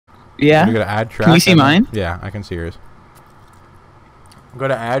Yeah. You go to add track. Can you see mine? Yeah, I can see yours. Go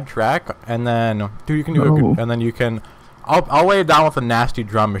to add track, and then dude, you can do it, and then you can. I'll lay it down with a nasty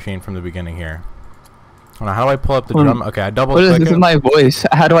drum machine from the beginning here. Hold on, how do I pull up the drum? Okay, I double click it. This is my voice.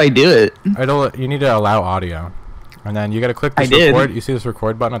 How do I do it? You need to allow audio, and then you got to click this record. You see this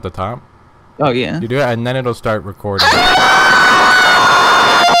record button at the top? Oh yeah. You do it, and then it'll start recording. And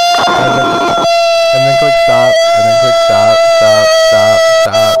then click stop, and then click stop.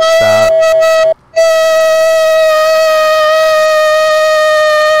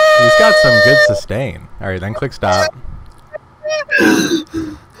 He's got some good sustain. Alright, then click stop.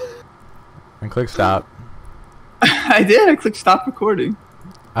 And click stop. I did. I clicked stop recording.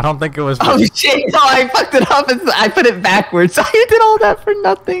 I don't think it was. Oh shit! No, I fucked it up. I put it backwards. I did all that for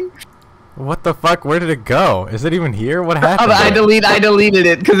nothing. What the fuck? Where did it go? Is it even here? What happened? I deleted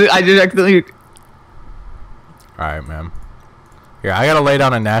it because I just accidentally. Alright, man. Here, I gotta lay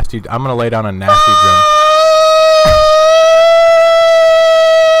down a nasty. I'm gonna lay down a nasty drum.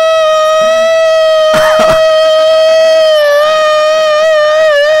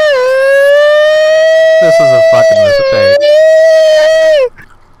 This is a fucking mistake.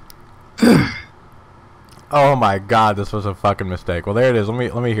 Oh my god, this was a fucking mistake. Well, there it is.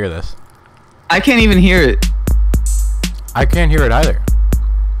 Let me hear this. I can't even hear it. I can't hear it either.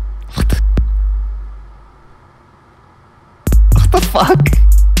 What the fuck?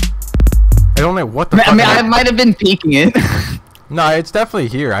 I don't know what the fuck. I mean, I might have been peeking it. No, it's definitely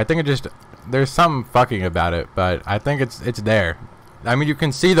here. I think it just there's something fucking about it, but I think it's there. I mean, you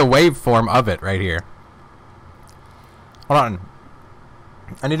can see the waveform of it right here. Hold on.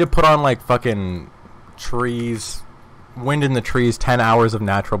 I need to put on like fucking trees, wind in the trees, 10 hours of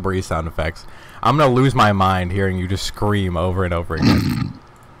natural breeze sound effects. I'm gonna lose my mind hearing you just scream over and over again.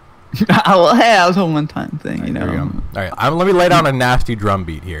 Well, hey, that was a one-time thing, you know. All right, let me lay down a nasty drum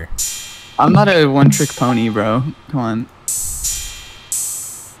beat here. I'm not a one-trick pony, bro. Come on.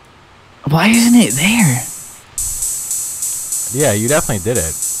 Why isn't it there? Yeah, you definitely did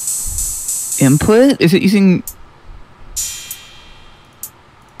it. Input? Is it using?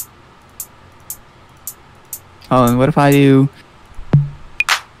 Oh, and what if I do?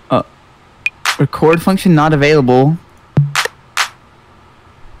 Record function not available.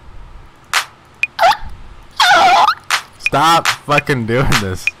 Stop fucking doing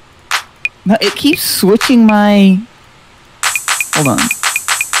this. No, it keeps switching my. Hold on.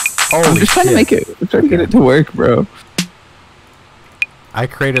 Holy I'm just trying to make it. I'm trying to get it to work, bro. I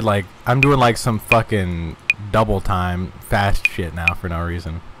created like I'm doing like some fucking double time fast shit now for no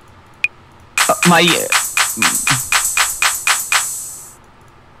reason.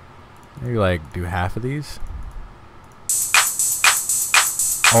 Maybe like do half of these.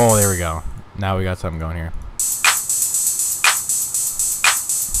 Oh, there we go. Now we got something going here.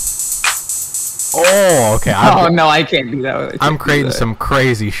 Oh, okay. Oh no, I can't do that. I'm creating some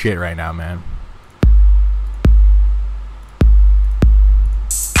crazy shit right now, man.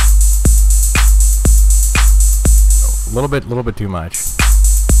 A little bit too much.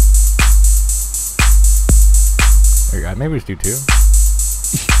 There you go. Maybe just do two.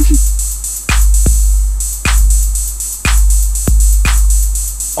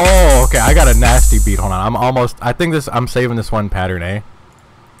 Oh, okay. I got a nasty beat. Hold on. I'm saving this one pattern A.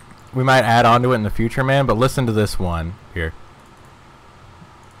 We might add on to it in the future, man, but listen to this one here.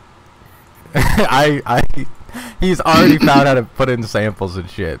 He's already found how to put in samples and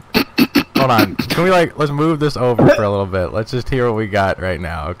shit. Hold on. Can we let's move this over for a little bit. Let's just hear what we got right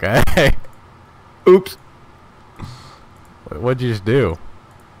now, okay? Oops. What'd you just do?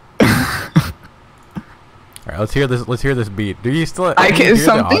 Alright, let's hear this beat. Do you still I can't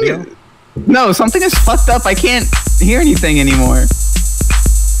something is fucked up. I can't hear anything anymore.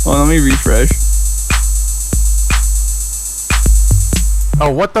 Well, let me refresh.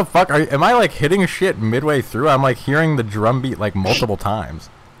 Oh, what the fuck? Am I like hitting shit midway through? I'm like hearing the drum beat like multiple times.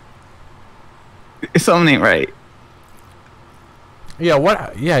 Something ain't right. Yeah,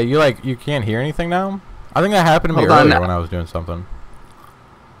 what? Yeah, you can't hear anything now? I think that happened to me earlier when I was doing something.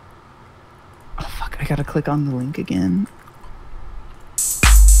 Oh fuck, I gotta click on the link again.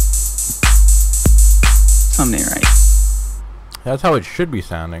 Something ain't right. That's how it should be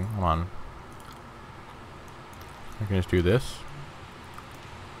sounding. Hold on. I can just do this.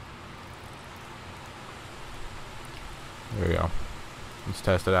 There we go. Let's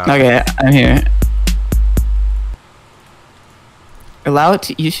test it out. Okay, I'm here. Allow it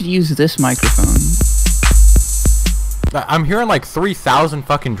to. You should use this microphone. I'm hearing like 3,000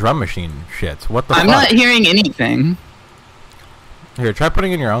 fucking drum machine shits. What the fuck? I'm not hearing anything. Here, try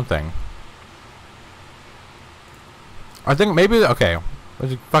putting in your own thing. I think maybe, okay,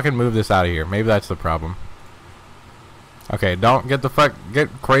 Let's just fucking move this out of here. Maybe that's the problem. Okay, don't get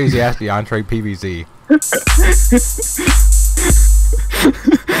crazy ass DeAndre PVZ.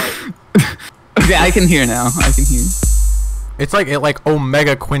 Okay, I can hear now. I can hear. It's like it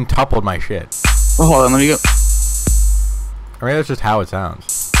omega quintupled my shit. Oh, hold on, let me go. I mean, that's just how it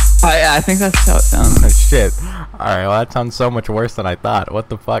sounds. I think that's how it sounds. Shit. Alright, well that sounds so much worse than I thought. What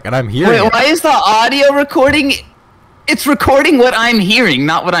the fuck? And I'm hearing Wait, why is the audio recording? It's recording what I'm hearing,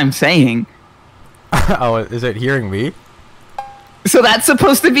 not what I'm saying. Oh, is it hearing me? So that's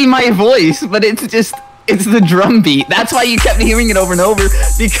supposed to be my voice, but it's the drum beat. That's why you kept hearing it over and over,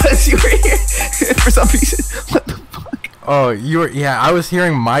 because you were here for some reason. What the fuck? Oh, yeah, I was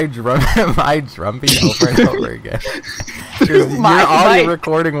hearing my drum beat over and over again. Your audio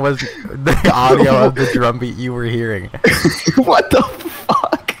recording was the audio of the drum beat you were hearing. What the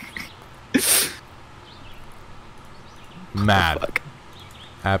fuck? Mad. Fuck?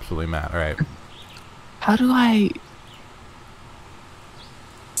 Absolutely mad. Alright. How do I...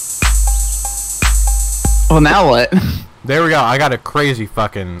 Well, now what? There we go. I got a crazy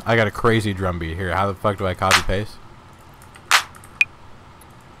drum beat here. How the fuck do I copy paste?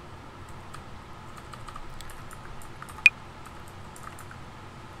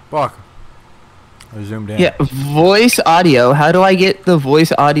 Fuck. I zoomed in. Yeah, voice audio. How do I get the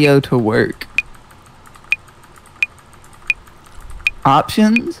voice audio to work?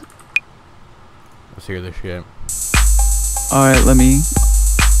 Options? Let's hear this shit. Alright, let me...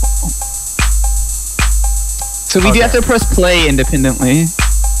 So we do have to press play independently.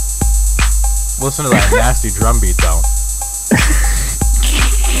 Listen to that nasty drum beat, though.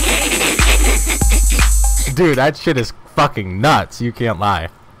 Dude, that shit is fucking nuts. You can't lie.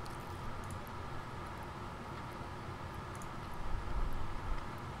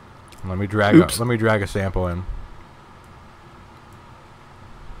 Let me drag a sample in.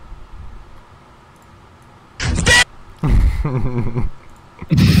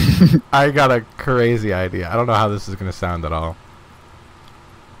 I got a crazy idea. I don't know how this is gonna sound at all.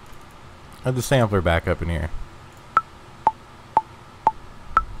 I have the sampler back up in here.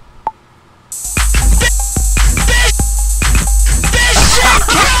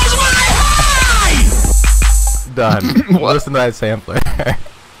 Done. Listen to that sampler.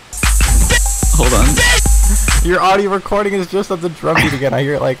 Hold on. Your audio recording is just of the drum beat again. I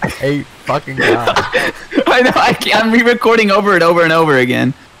hear it like 8 fucking times. I know. I'm re-recording over and over and over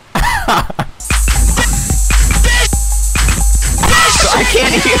again. So I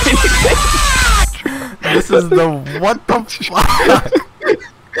can't hear anything. This is the what the fuck?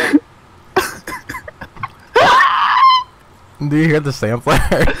 Do you hear the sampler?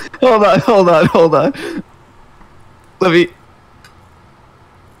 Hold on. Let me...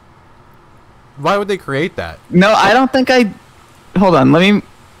 Why would they create that? No, I don't think I... Hold on, let me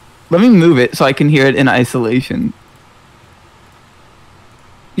move it so I can hear it in isolation.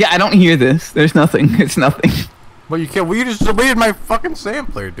 Yeah, I don't hear this. There's nothing. It's nothing. Well, you can't... Well, you just deleted my fucking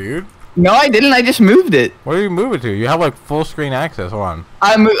sampler, dude. No, I didn't. I just moved it. Where do you move it to? You have, like, full screen access. Hold on.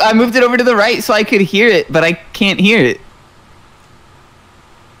 I moved it over to the right so I could hear it, but I can't hear it.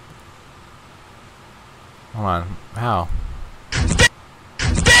 Hold on. How?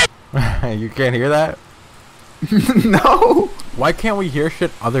 You can't hear that? No. Why can't we hear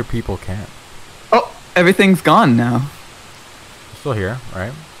shit other people can't? Oh, everything's gone now. Still here,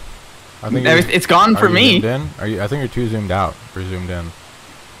 right? I think it's gone for me. Zoomed in? Are you? I think you're too zoomed out for zoomed in.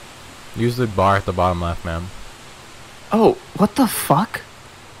 Use the bar at the bottom left, man. Oh, what the fuck?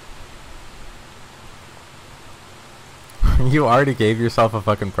 You already gave yourself a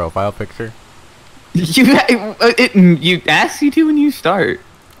fucking profile picture. You asked you to when you start.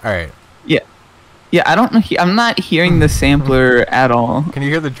 All right. Yeah. I don't know. I'm not hearing the sampler at all. Can you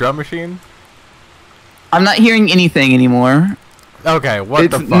hear the drum machine? I'm not hearing anything anymore. Okay. What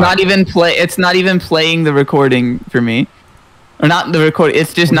the fuck? It's not even playing the recording for me, or not the recording.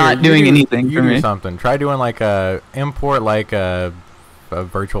 It's just not doing anything for me. You do something. Try doing like a import like a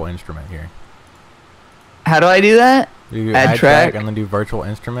virtual instrument here. How do I do that? You do add track and then do virtual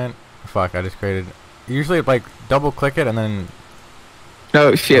instrument. Fuck! I just created. Usually, like double click it and then.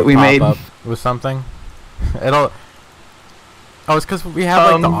 Oh shit! We made up with something. It'll. Oh, it's because we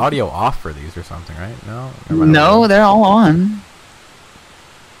have like the audio off for these or something, right? No. No, they're all on.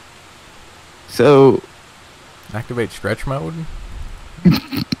 So. Activate stretch mode.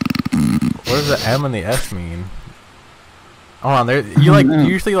 What does the M and the S mean? Hold on, there. You like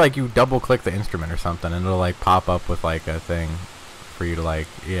usually like you double click the instrument or something, and it'll like pop up with like a thing for you to like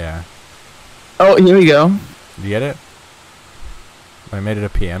Oh, here we go. You get it? I made it a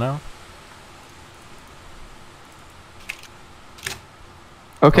piano.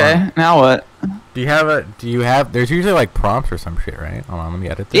 Okay, now what? Do you have there's usually like prompts or some shit, right? Hold on, let me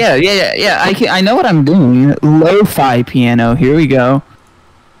edit this. Yeah. I know what I'm doing. Lo-fi piano. Here we go.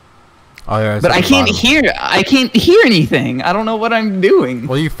 Oh yeah. But I can't hear anything. I don't know what I'm doing.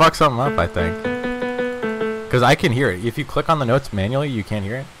 Well, you fucked something up, I think. Because I can hear it. If you click on the notes manually, you can't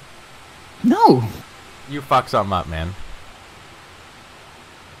hear it. No. You fucked something up, man.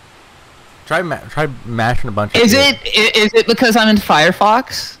 Try mashing a bunch of Is it because I'm in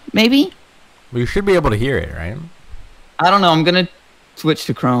Firefox, maybe? Well, you should be able to hear it, right? I don't know. I'm going to switch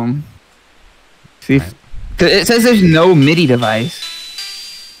to Chrome. See if, it says there's no MIDI device.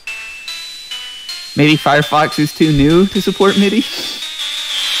 Maybe Firefox is too new to support MIDI?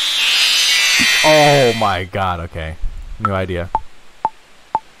 Oh my god, okay. New idea.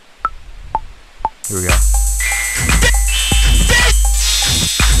 Here we go.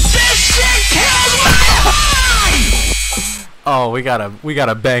 Oh, we got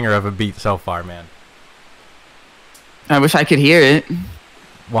a banger of a beat so far, man. I wish I could hear it.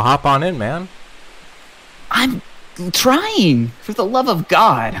 Well, hop on in, man. I'm trying, for the love of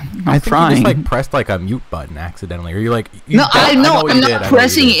God. I think you just like pressed like a mute button accidentally, or you like. No, I'm not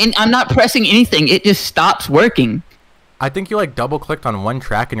pressing. I'm not pressing anything. It just stops working. I think you like double clicked on one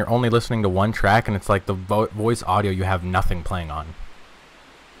track and you're only listening to one track, and it's like the voice audio you have nothing playing on.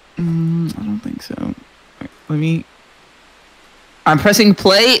 I don't think so. Wait, let me. I'm pressing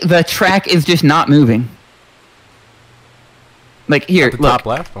play. The track is just not moving. Like here, at the look. top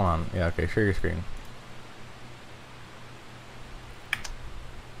left. Hold on. Yeah. Okay. Share your screen.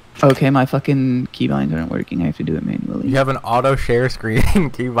 Okay, my fucking keybinds aren't working. I have to do it manually. You have an auto share screen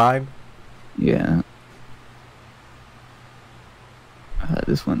keybind? Yeah.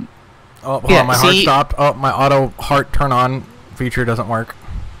 This one. Oh, hold on, my heart stopped. Oh, my auto heart turn on feature doesn't work.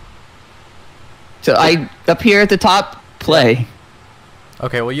 So up here at the top, play.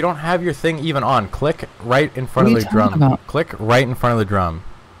 Okay, well you don't have your thing even on. Click right in front of the drum. About? Click right in front of the drum.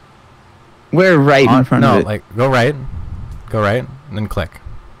 Where right in front of it? No, like go right, and then click.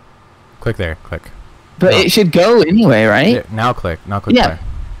 Click there, click. But it should go anyway, right? Yeah, now click play.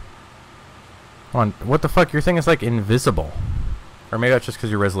 Hold on, what the fuck? Your thing is like invisible. Or maybe that's just because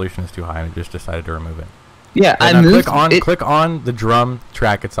your resolution is too high and it just decided to remove it. Yeah, I moved click on the drum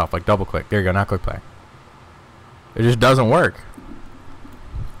track itself, like double click. There you go, now click play. It just doesn't work.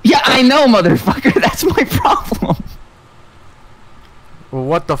 Yeah, I know, motherfucker. That's my problem. Well,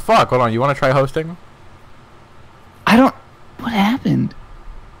 what the fuck? Hold on, you want to try hosting? What happened?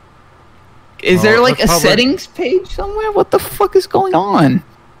 Is there like a settings page somewhere? What the fuck is going on?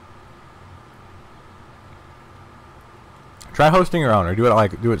 Try hosting your own, or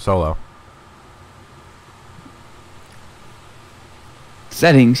do it solo.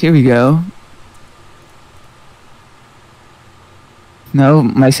 Settings, here we go. No,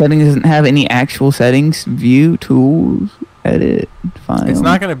 my settings doesn't have any actual settings. View, tools, edit, file. It's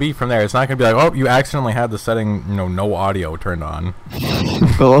not going to be from there. It's not going to be like, oh, you accidentally had the setting, no audio turned on.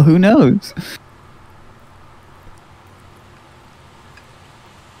 Well, who knows?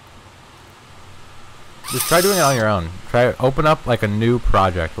 Just try doing it on your own. Open up like a new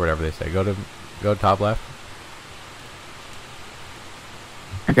project or whatever they say. Go to top left.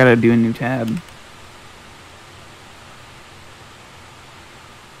 I gotta do a new tab.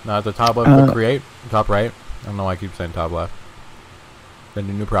 No, at the top left, click create. Top right. I don't know why I keep saying top left. Then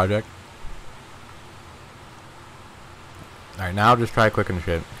do new project. Alright, now just try clicking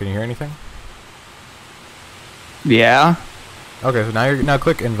shit. Can you hear anything? Yeah. Okay, so now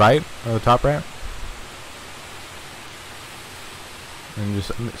click invite on the top right. And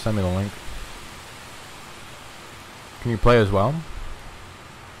just send me the link. Can you play as well?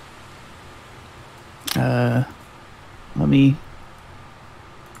 Let me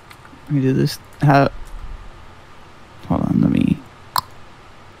do this. Hold on, let me.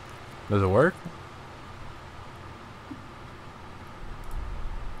 Does it work?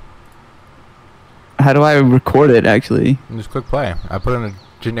 How do I record it, actually? And just click play. I put in a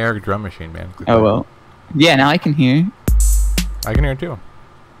generic drum machine, man. Click oh, play. well. Yeah, now I can hear. I can hear it too.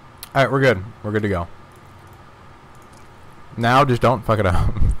 Alright, we're good. We're good to go. Now, just don't fuck it up.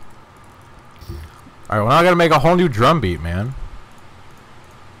 Alright, well, now I gotta make a whole new drum beat, man.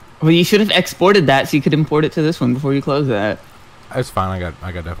 Well, you should have exported that so you could import it to this one before you close that. It's fine. I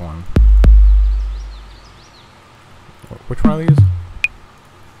got that one. Which one are these?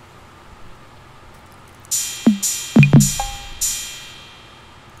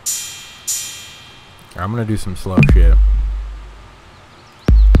 I'm gonna do some slow shit.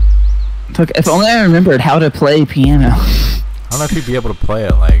 Look, if only I remembered how to play piano. I don't know if you'd be able to play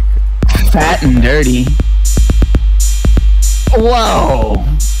it like fat and dirty. Whoa.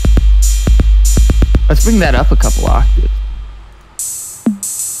 Let's bring that up a couple octaves.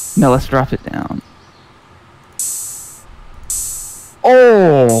 No, let's drop it down.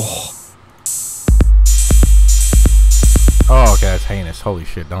 Oh. Oh, okay, that's heinous. Holy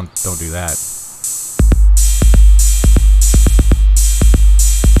shit! Don't do that.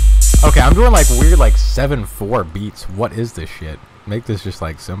 Okay, I'm doing like weird like 7/4 beats. What is this shit? Make this just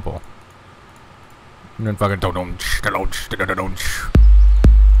like simple. And then fucking don't.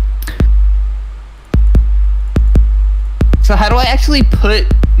 So how do I actually put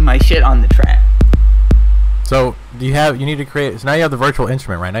my shit on the track? So you need to create. So now you have the virtual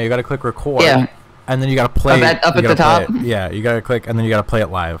instrument, right? Now you got to click record. Yeah. And then you gotta play it. Up at the top? Yeah, you gotta click and then you gotta play it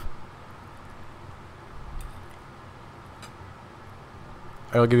live.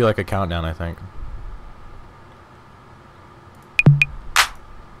 It'll give you like a countdown, I think.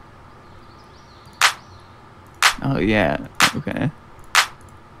 Oh yeah, okay.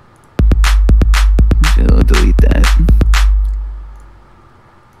 We'll delete that.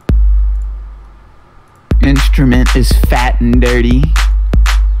 Instrument is fat and dirty.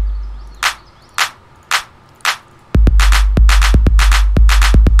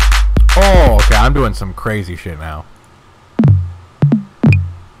 Oh, okay, I'm doing some crazy shit now.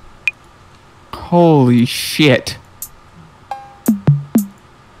 Holy shit.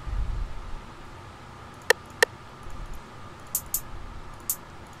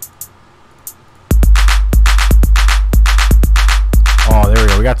 Oh, there we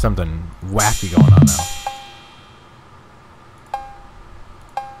go. We got something wacky going on now.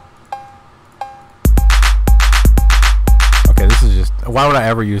 Okay, this is just... Why would I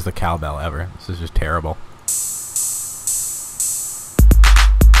ever use the cowbell ever? This is just terrible.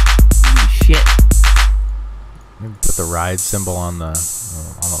 Holy shit. Maybe put the ride symbol on the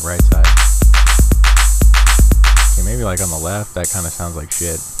right side. Okay, maybe like on the left. That kind of sounds like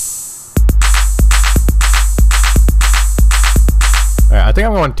shit. Alright, I think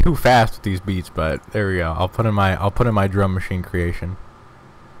I'm going too fast with these beats, but there we go. I'll put in my drum machine creation.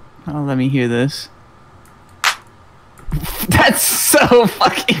 Oh, let me hear this. That's so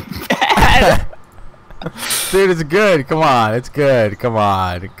fucking bad. Dude, it's good. Come on. It's good. Come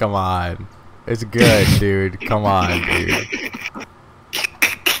on. Come on. It's good, dude. Come on, dude.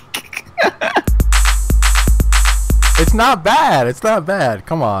 It's not bad. It's not bad.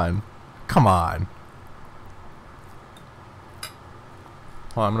 Come on. Come on.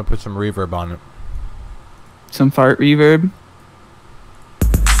 Hold on, I'm gonna put some reverb on it. Some fart reverb.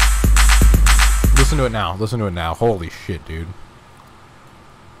 Listen to it now. Listen to it now. Holy shit, dude.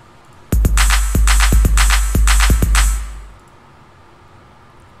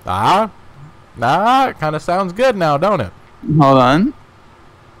 Kind of sounds good now, don't it? Hold on.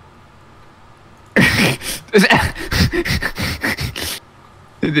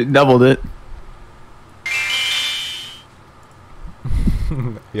 It doubled it.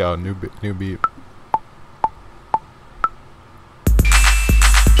 Yo, new beat.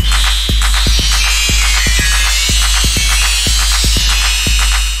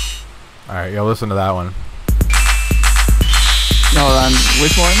 Alright, yo, listen to that one. Hold on,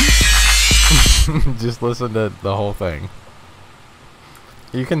 which one? Just listen to the whole thing.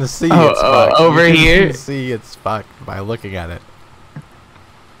 You can see it's fucked. Over here? You can see it's fucked by looking at it.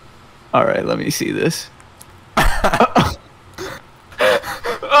 Alright, let me see this.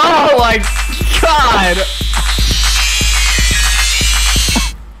 Oh my god!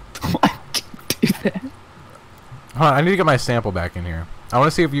 Why did you do that? Hold on, I need to get my sample back in here. I want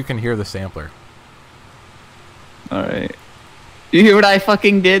to see if you can hear the sampler. Alright. You hear what I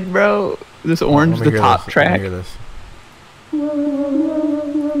fucking did, bro? This orange, the top track. Let me hear this.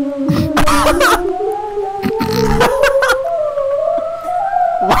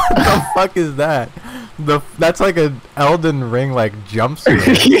 What the fuck is that? That's like an Elden Ring like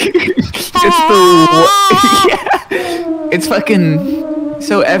jumpsuit. Yeah. It's fucking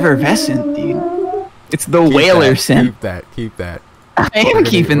so effervescent, dude. It's the whaler scent. Keep that. I am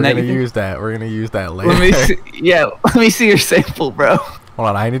keeping that. We're gonna use that. We're gonna use that later. Let me see, let me see your sample, bro. Hold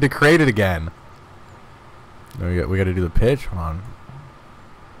on, I need to create it again. No, we gotta do the pitch. Hold on.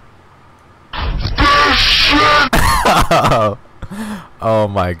 Oh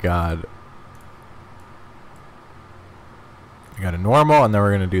my god. We got a normal, and then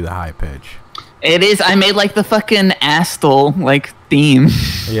we're gonna do the high pitch. It is. I made like the fucking Astle like theme.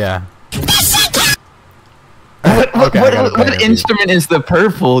 Yeah. What instrument is the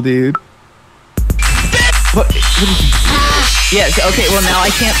purple, dude? What yes. Okay. Well, now I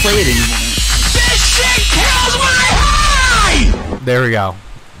can't play it anymore. This shit kills my high! There we go.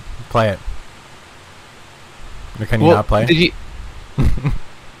 Play it. Or can you not play? Did you?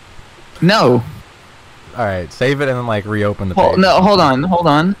 No. All right, save it and then like reopen the page. No, hold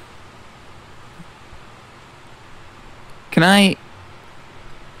on. Can I?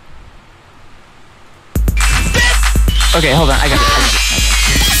 Okay, hold on. I got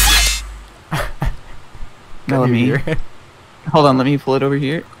it. No, let me. Hold on, let me pull it over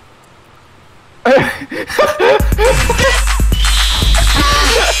here. Kill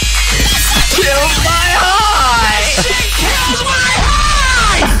my high! Kills my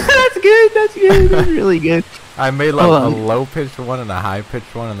high! That's good. That's really good. I made like a low pitched one and a high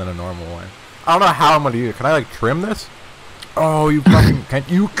pitched one and then a normal one. I don't know how I'm gonna use it. Can I like trim this? Oh, you fucking can!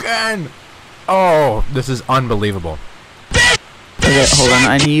 You can! Oh, this is unbelievable. Okay, hold on.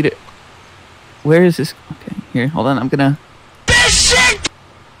 I need. Where is this? Okay, here. Hold on. I'm gonna.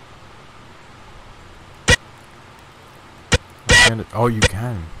 Oh, you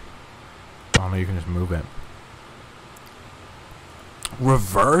can. Oh no, you can just move it.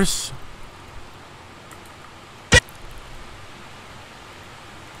 Reverse?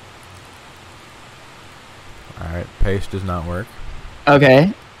 Alright, paste does not work.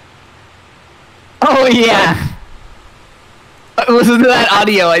 Okay. Oh yeah. Listen to that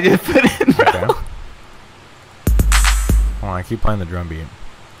audio I just put in, bro. Okay. Hold on, I keep playing the drum beat.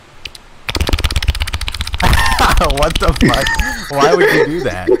 What the fuck? Why would you do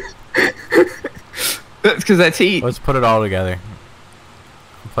that? That's because that's heat. Let's put it all together.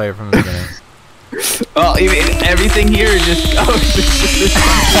 I'll play it from the beginning. Oh, even everything here is just. Oh, this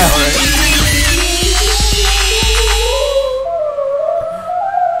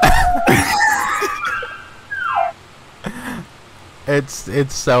alright.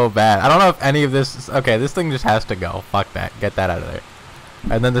 It's so bad. I don't know if any of this. Okay, this thing just has to go. Fuck that. Get that out of there.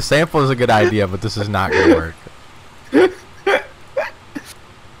 And then the sample is a good idea, but this is not gonna work.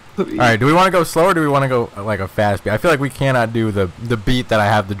 Alright, do we want to go slow or do we want to go like a fast beat? I feel like we cannot do the beat that I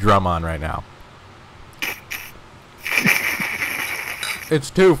have the drum on right now.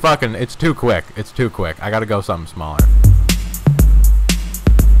 It's too quick. It's too quick. I gotta go something smaller.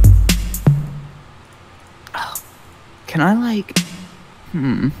 Can I like?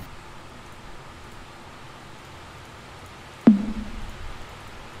 And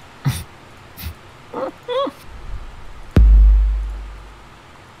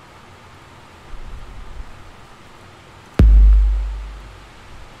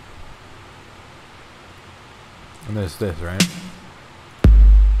this, right?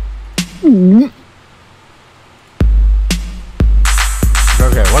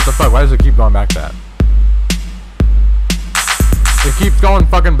 Okay, what the fuck? Why does it keep going back to that? It keeps going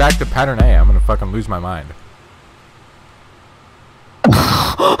fucking back to pattern A. I'm gonna fucking lose my mind.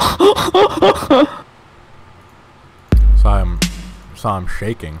 So I'm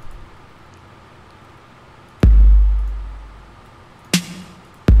shaking.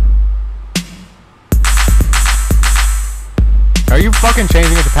 Are you fucking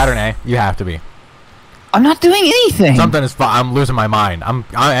changing it to pattern A? You have to be. I'm not doing anything. Something is. I'm losing my mind.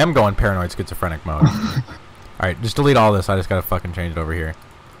 I am going paranoid schizophrenic mode. All right, just delete all this. I just gotta fucking change it over here.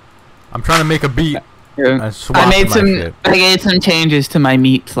 I'm trying to make a beat. I made some changes to my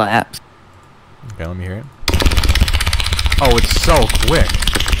meat slaps. Okay, let me hear it. Oh, it's so quick.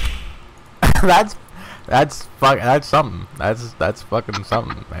 that's something. That's fucking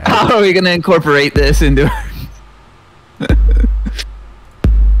something, man. How are we gonna incorporate this into? Okay,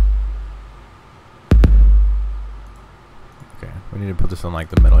 we need to put this in like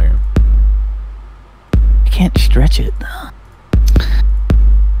the middle here. I can't stretch it.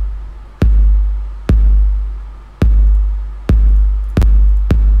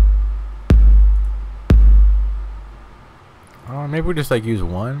 Oh, maybe we just like use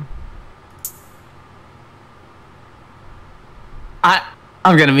one.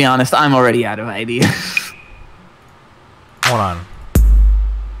 I'm gonna be honest. I'm already out of ideas. Hold on.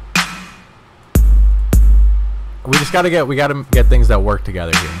 We gotta get things that work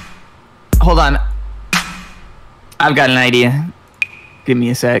together here. Hold on. I've got an idea. Give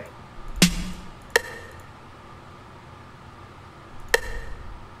me a sec.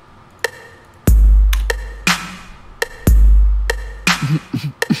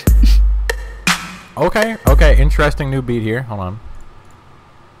 Okay, interesting new beat here. Hold on.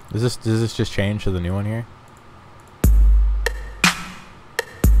 Does this just change to the new one here?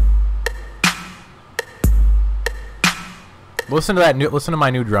 Listen to my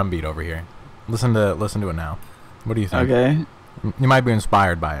new drum beat over here. Listen to it now. What do you think? Okay. You might be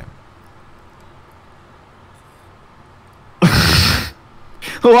inspired by it.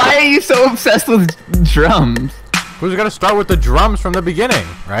 Why are you so obsessed with drums? Who's gonna start with the drums from the beginning,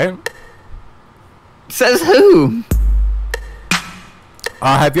 right? Says who?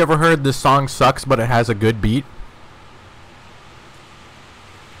 Have you ever heard this song sucks, but it has a good beat?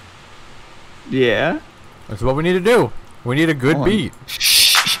 Yeah. That's what we need to do. We need a good beat.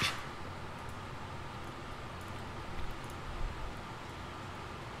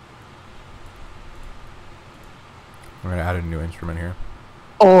 We're gonna add a new instrument here.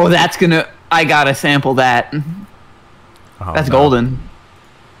 Oh, that's gonna... I gotta sample that. Oh, That's no. golden.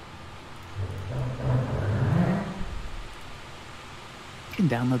 You can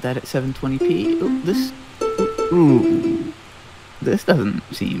download that at 720p. Ooh, this... Ooh. This doesn't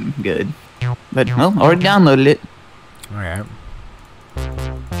seem good. But, well, already downloaded it. Alright.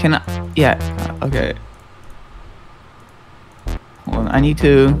 Can I... Yeah, okay. Hold on, I need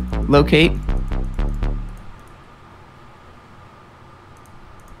to locate.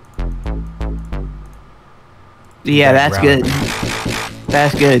 Yeah, that's good.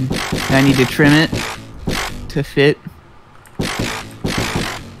 That's good. I need to trim it to fit.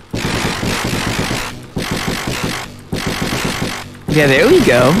 Yeah, there we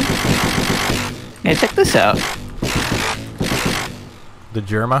go. Yeah, check this out. The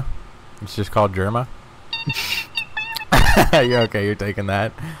Germa? It's just called Germa? You're okay, you're taking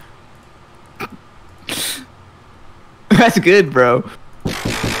that. That's good, bro.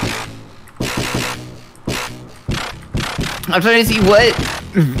 I'm trying to see what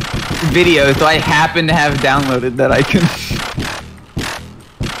videos do I happen to have downloaded that I can...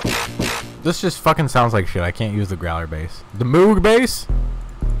 This just fucking sounds like shit. I can't use the growler bass. The Moog bass?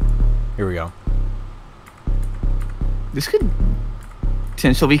 Here we go. This could...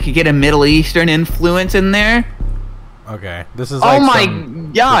 Potentially, we could get a Middle Eastern influence in there. Okay, this is like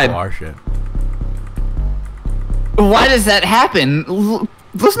some God. Triple R shit. Why does that happen?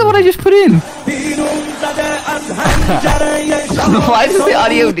 Listen to what I just put in. Why does the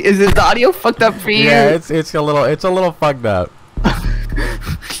audio... Is the audio fucked up for you? Yeah, it's a little fucked up.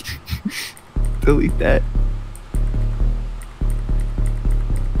 Delete that.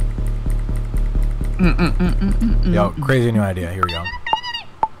 Yo, crazy new idea. Here we go.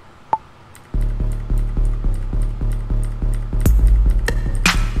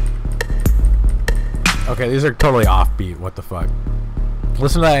 Okay, these are totally offbeat. What the fuck?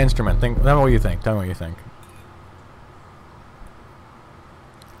 Listen to that instrument. Tell me what you think. Tell me what you think.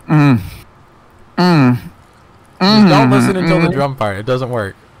 Just don't listen until the drum part. It doesn't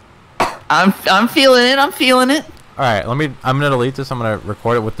work. I'm feeling it. I'm feeling it. All right, I'm gonna delete this. I'm gonna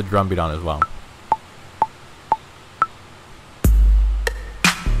record it with the drum beat on as well.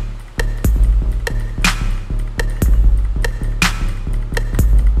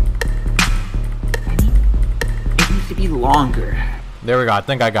 It needs to be longer. There we go. I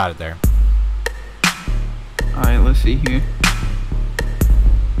think I got it there. All right, let's see here.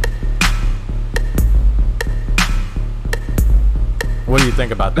 What do you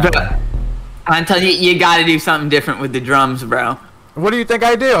think about that one? I'm telling you, you gotta do something different with the drums, bro. What do you think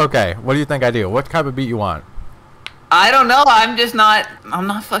I do? Okay, what do you think I do? What type of beat you want? I don't know. I'm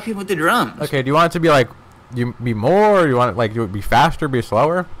not fucking with the drums. Okay, do you want it to be like, you be more, or do you want it like, do it be faster, be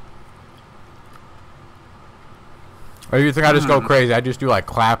slower? Or do you think I just go crazy? I just do like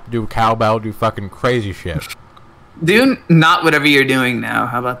clap, do cowbell, do fucking crazy shit. Do not whatever you're doing now.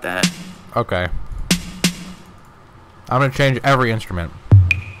 How about that? Okay. I'm gonna change every instrument.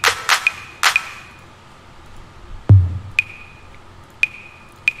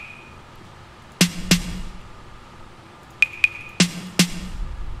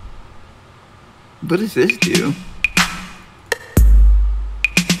 What does this do?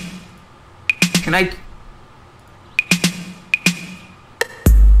 Can I...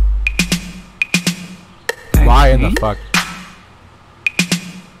 Why in the fuck?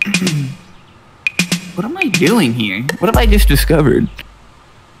 What am I doing here? What have I just discovered?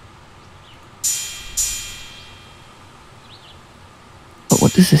 But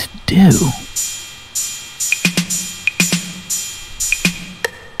what does this do?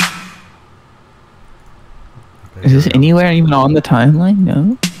 Is this anywhere even on the timeline?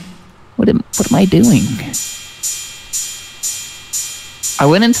 No. What am I doing? I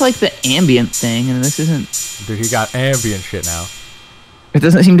went into like the ambient thing, and this isn't. Dude, he got ambient shit now. It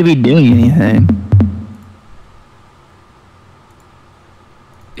doesn't seem to be doing anything.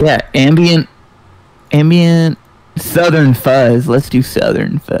 Yeah, ambient Southern Fuzz. Let's do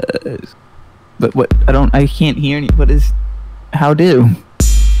Southern Fuzz. But what? I can't hear any. What is? How do?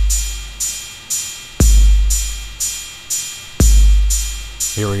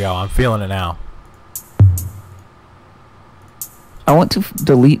 Here we go. I'm feeling it now. I want to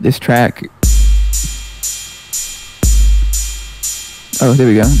delete this track. Oh, there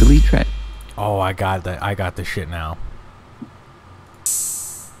we go. Delete track. Oh, I got that. I got the shit now.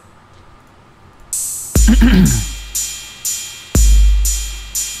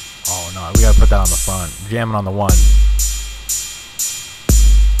 Oh no, we gotta put that on the front. Jamming on the 1.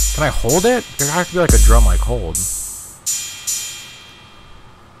 Can I hold it? There has to be like a drum like hold.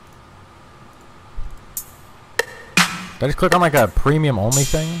 Did I just click on like a premium only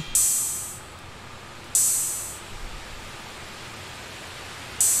thing?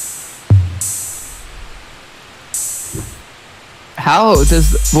 How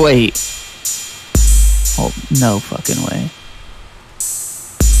does... Wait. Oh, no fucking way.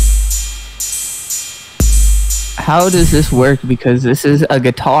 How does this work? Because this is a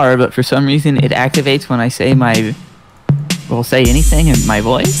guitar, but for some reason it activates when I say my... Well, say anything in my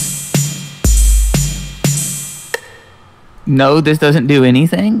voice? No, this doesn't do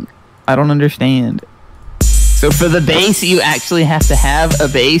anything? I don't understand. So for the bass, you actually have to have a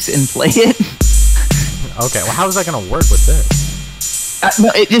bass and play it? Okay, well how is that gonna work with this?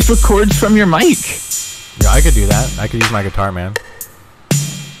 No, it just records from your mic. Yeah, I could do that. I could use my guitar, man.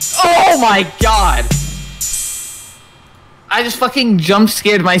 Oh my god! I just fucking jump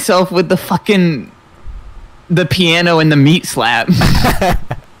scared myself with the fucking... the piano and the meat slap.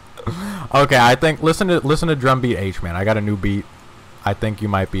 Okay, I think listen to drum beat H, man. I got a new beat. I think you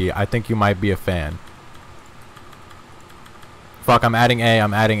might be a fan. Fuck, I'm adding A.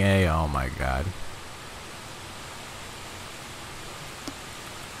 Oh my god.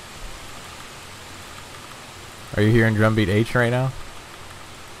 Are you hearing drum beat H right now?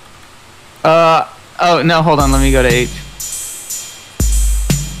 Oh no, hold on, let me go to H.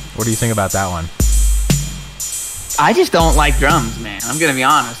 What do you think about that one? I just don't like drums, man. I'm gonna be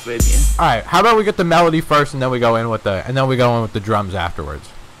honest with you. All right, how about we get the melody first, and then we go in with the drums afterwards.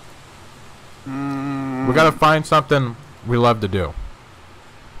 We gotta find something we love to do,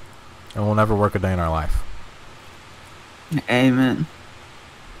 and we'll never work a day in our life. Amen.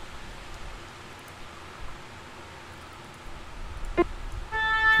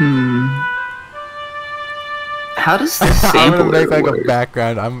 How does this I'm sample gonna make like work? a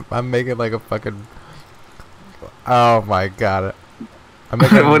background. I'm making like a fucking. Oh my god! I'm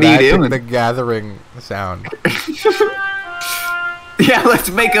making What are you doing? the Gathering sound. Yeah,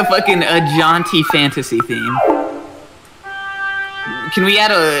 let's make a fucking jaunty fantasy theme. Can we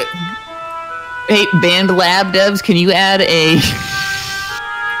add a... Hey, band lab devs, can you add a...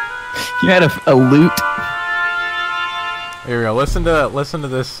 you add a lute? Here we go. Listen to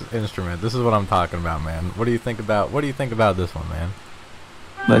this instrument. This is what I'm talking about, man. What do you think about this one, man?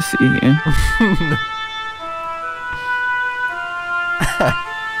 Let's see here.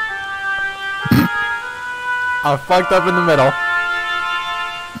 I fucked up in the middle,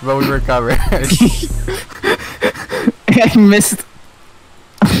 but we recovered. I missed...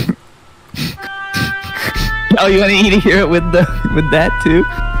 Oh, you want to hear it with that too?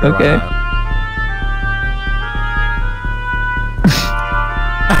 Sure, okay.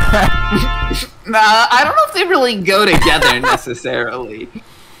 Nah, I don't know if they really go together necessarily.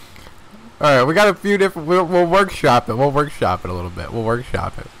 All right, we got a few different. We'll workshop it. We'll workshop it a little bit. We'll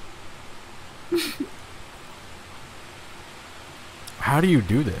workshop it. How do you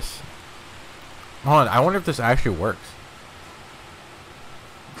do this? Hold on, I wonder if this actually works.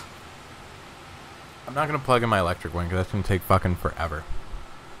 I'm not gonna plug in my electric one because that's gonna take fucking forever.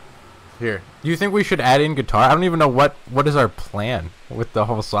 Here, do you think we should add in guitar? I don't even know what is our plan with the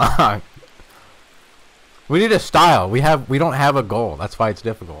whole song. We need a style. We don't have a goal. That's why it's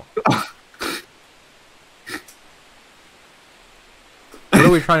difficult. What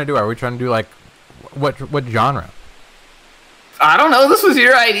are we trying to do? Are we trying to do like what genre? I don't know. This was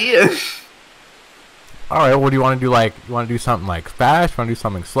your idea. All right. Well, do you want to do like something like fast? You want to do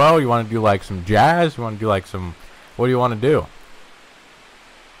something slow? You want to do like some jazz? You want to do like some? What do you want to do?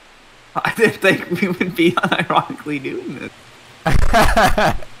 I didn't think we would be unironically doing this.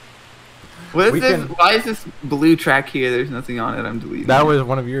 What is this? Why is this blue track here? There's nothing on it. I'm deleting. That was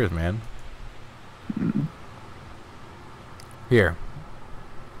one of yours, man. Here.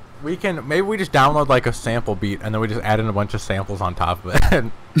 Maybe we just download like a sample beat and then we just add in a bunch of samples on top of it.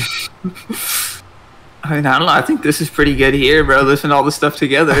 I mean, I don't know. I think this is pretty good here, bro. Listen to all the stuff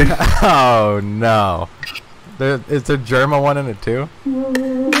together. Oh no. It's a Germa one in it too?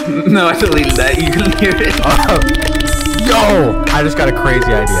 No, I deleted that. You can hear it. Yo! I just got a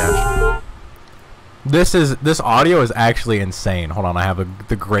crazy idea. This audio is actually insane. Hold on, I have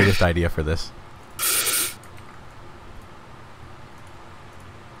the greatest idea for this.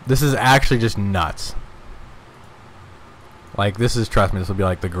 This is actually just nuts. Like, trust me, this will be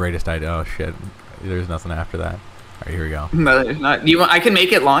like the greatest idea. Oh shit, there's nothing after that. Alright, here we go. No, there's not. Do you want? I can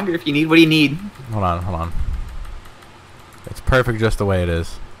make it longer if you need. What do you need? Hold on. It's perfect just the way it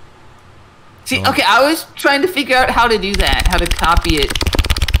is. See, okay, I was trying to figure out how to do that, how to copy it.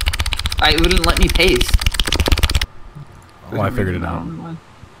 It wouldn't let me paste. Oh, I figured it out.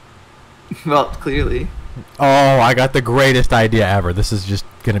 Well, clearly. Oh, I got the greatest idea ever. This is just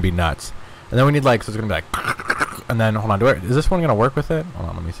gonna be nuts. And then we need like, so it's gonna be like, and then hold on, is this one gonna work with it? Hold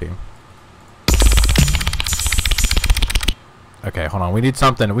on, let me see. Okay, hold on. We need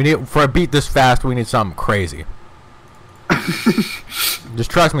something. We need, for a beat this fast, we need something crazy. Just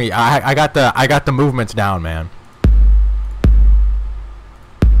trust me. I got the movements down, man.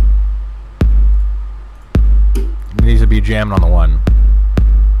 It needs to be jamming on the one.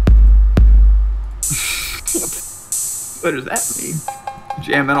 What does that mean?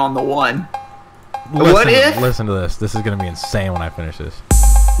 Jamming on the one. Listen to this. This is gonna be insane when I finish this.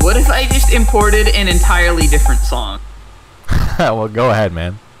 What if I just imported an entirely different song? Well, go ahead,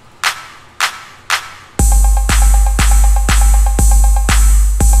 man.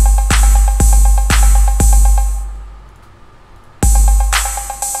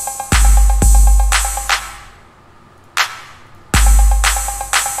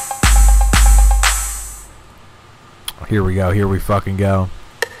 Here we go. Here we fucking go.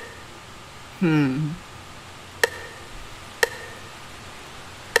 I'm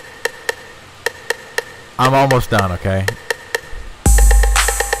almost done, okay?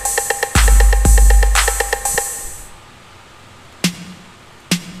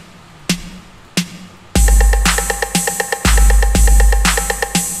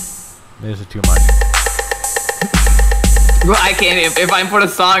 This is too much. Well, I can't. If I put a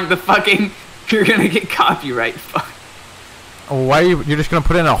song, you're gonna get copyright. Fuck. Why are you're just gonna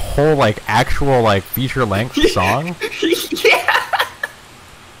put in a whole like actual like feature length song? Yeah.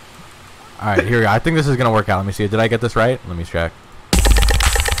 All right, here we go. I think this is gonna work out. Let me see. Did I get this right? Let me check.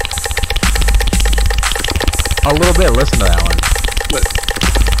 A little bit. Listen to that one.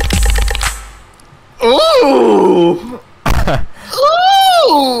 Ooh.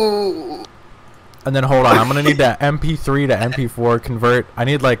 Ooh. And then hold on. I'm gonna need that MP3 to MP4 convert. I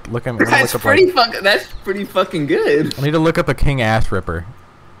need like That's pretty fucking good. I need to look up a King Ass Ripper.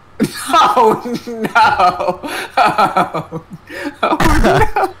 Oh no! Oh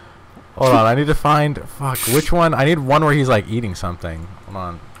no! Hold on. I need to find which one. I need one where he's like eating something. Hold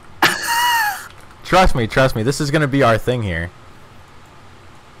on. Trust me. This is gonna be our thing here.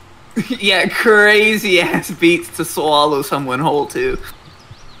 Yeah, crazy ass beats to swallow someone whole too.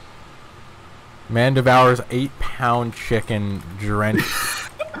 Man devours 8-pound chicken drenched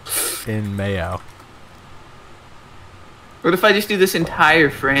in mayo. What if I just do this entire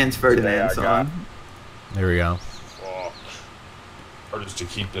Franz Ferdinand song? There we go. Fuck. Or just to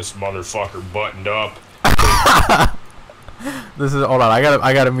keep this motherfucker buttoned up. This is hold on.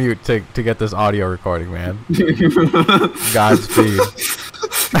 I gotta mute to get this audio recording, man. Godspeed.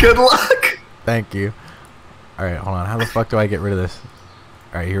 Good luck. Thank you. All right, hold on. How the fuck do I get rid of this?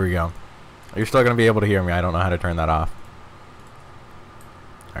 All right, here we go. You're still gonna be able to hear me. I don't know how to turn that off.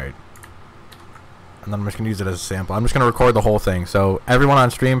 All right. And then I'm just gonna use it as a sample. I'm just gonna record the whole thing. So everyone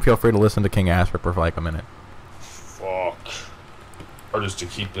on stream, feel free to listen to King Ass Ripper for like a minute. Fuck. Or just to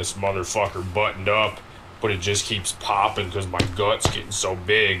keep this motherfucker buttoned up, but it just keeps popping because my gut's getting so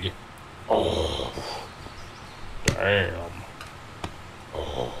big. Oh. Damn.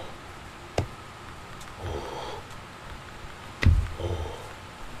 Oh.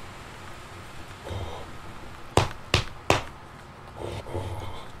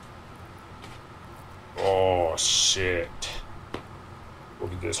 Oh shit.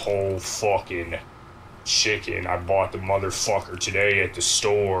 Look at this whole fucking chicken. I bought the motherfucker today at the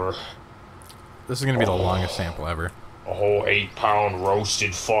store. This is gonna be the longest sample ever. A whole 8-pound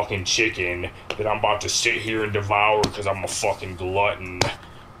roasted fucking chicken that I'm about to sit here and devour because I'm a fucking glutton.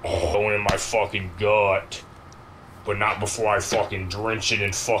 Going in my fucking gut. But not before I fucking drench it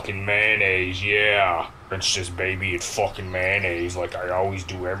in fucking mayonnaise, yeah. Drench this baby in fucking mayonnaise like I always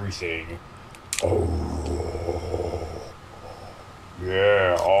do everything. Oh.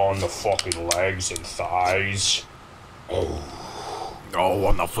 Yeah, all on the fucking legs and thighs. Oh. Oh,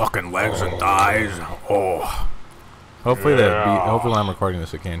 on the fucking legs and thighs. Oh. Hopefully hopefully when I'm recording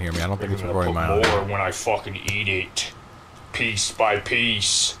this it can't hear me. I don't think it's recording my audio. More when I fucking eat it. Piece by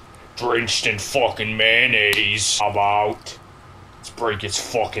piece. Drenched in fucking mayonnaise. How about? Let's break its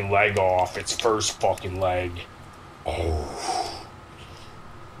fucking leg off. Its first fucking leg. Oh.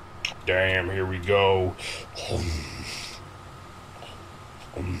 Damn, here we go.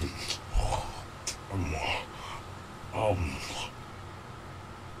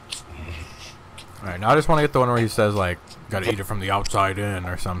 Alright, now I just want to get the one where he says, like, gotta eat it from the outside in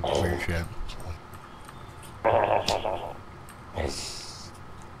or some weird shit.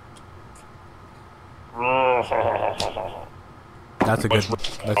 That's a good one.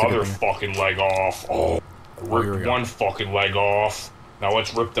 Other fucking leg off. Oh, rip one fucking leg off. Now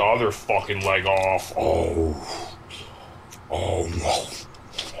let's rip the other fucking leg off. Oh. Oh no.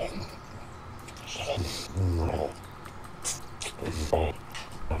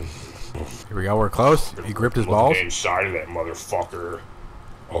 Here we go, we're close. He gripped his balls. Inside of that motherfucker.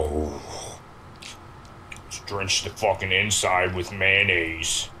 Oh. Let's drench the fucking inside with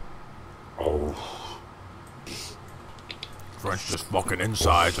mayonnaise. Oh. Drench this fucking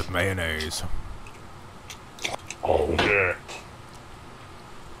insides with mayonnaise. Oh yeah.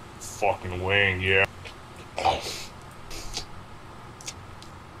 Fucking wing, yeah.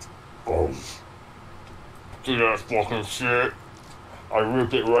 Oh. See that fucking shit? I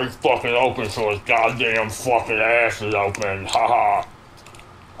ripped it right fucking open so his goddamn fucking ass is open. Haha.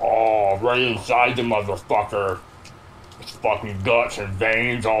 Oh, right inside the motherfucker. His fucking guts and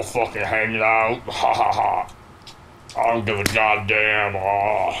veins all fucking hanging out. Ha ha ha. I don't give a goddamn.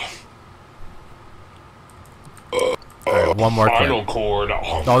 Alright, one more spinal clip. cord.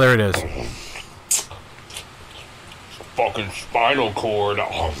 Oh, there it is. Fucking spinal cord.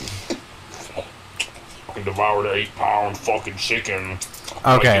 Fucking devoured 8-pound fucking chicken.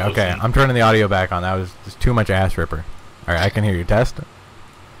 Okay, okay. I'm turning the audio back on. That was just too much ass ripper. Alright, I can hear you. Test.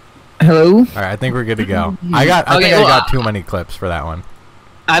 Hello? Alright, I think we're good to go. I think I got too many clips for that one.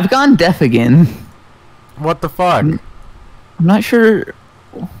 I've gone deaf again. What the fuck? I'm not sure.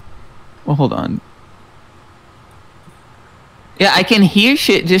 Well, hold on. Yeah, I can hear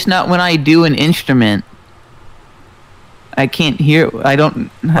shit, just not when I do an instrument. I can't hear. I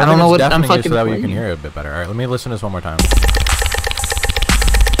don't know what I'm fucking. So that way you can hear it a bit better. All right, let me listen to this one more time.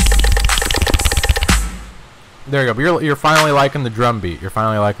 There you go. You're finally liking the drum beat. You're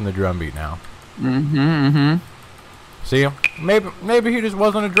finally liking the drum beat now. See, maybe he just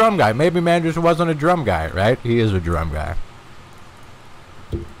wasn't a drum guy. Maybe man just wasn't a drum guy, right? He is a drum guy.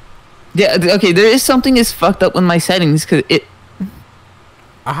 Yeah. Okay. There is something is fucked up with my settings because it.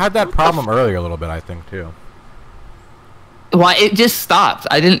 I had that problem earlier a little bit, I think, too. Why it just stopped.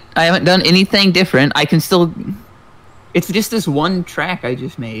 I haven't done anything different. I can still. It's just this one track I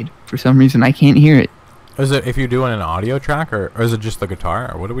just made. For some reason, I can't hear it. Is it if you're doing an audio track, or is it just the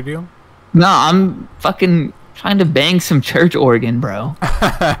guitar, or what do we do? No, I'm fucking trying to bang some church organ, bro.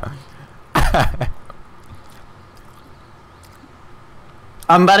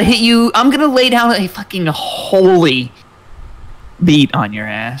 I'm about to hit you. I'm gonna lay down a fucking holy beat on your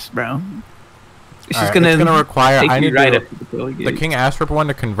ass, bro. It's just it's gonna require. I need right the King Ass Ripper one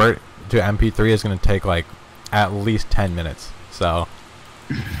to convert to MP3 is gonna take like at least 10 minutes. So.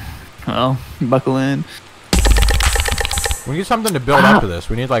 Well, buckle in. We need something to build up to this.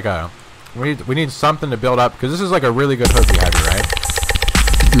 We need like a. We need something to build up because this is like a really good hook we have here, right?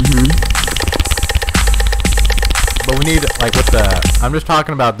 But we need like with the. I'm just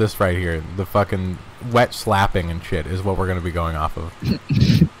talking about this right here. The fucking wet slapping and shit is what we're gonna be going off of.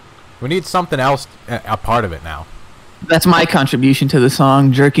 We need something else a part of it now. That's my contribution to the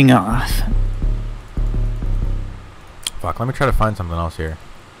song, jerking off. Fuck, let me try to find something else here.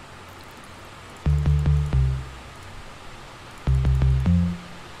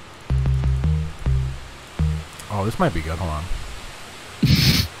 Oh, this might be good. Hold on.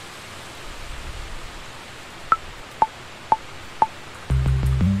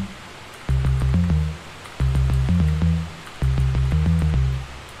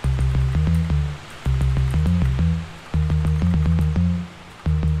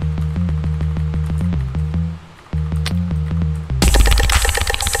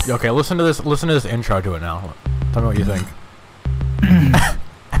 Okay, listen to this. Listen to this intro to it now. Tell me what you think.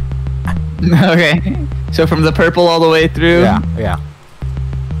 Okay. So from the purple all the way through. Yeah, yeah.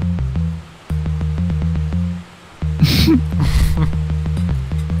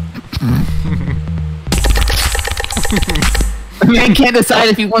 Man can't decide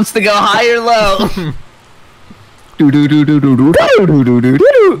if he wants to go high or low. Dude,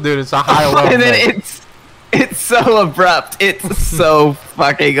 it's a high low. And then it's so abrupt. It's so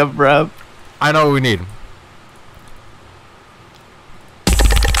fucking abrupt. I know what we need.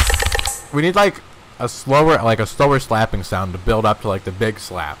 We need like a slower slapping sound to build up to like the big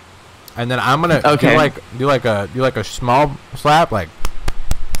slap, and then I'm gonna do like a small slap and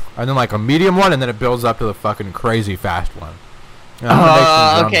then like a medium one, and then it builds up to the fucking crazy fast one.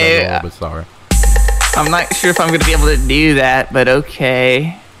 Okay. A little bit slower. I'm not sure if I'm gonna be able to do that, but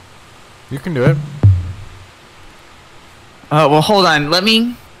okay. You can do it. Well, hold on. Let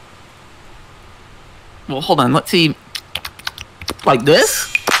me. Well, hold on. Let's see. Like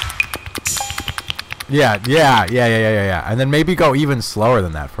this? Yeah. And then maybe go even slower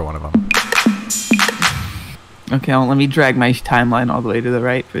than that for one of them. Okay, well, let me drag my timeline all the way to the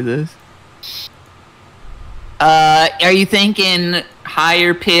right for this. Are you thinking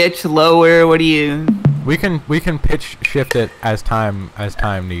higher pitch, lower? What do you? We can pitch shift it as time needs.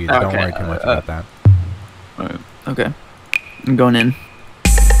 Okay, Don't worry too much about that. Alright, okay. I'm going in.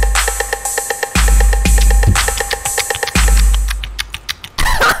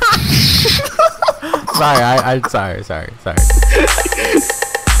 Sorry.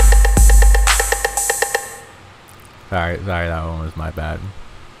 Sorry, that one was my bad.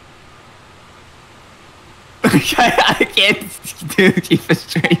 I can't keep a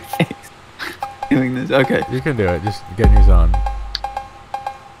straight face doing this. Okay. You can do it. Just get in your zone.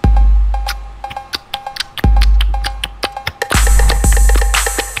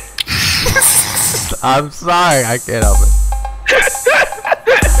 I'm sorry. I can't help it.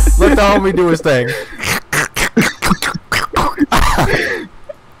 Let the homie do his thing.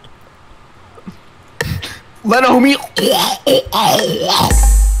 Let homie.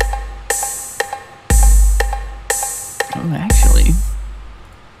 Oh, actually.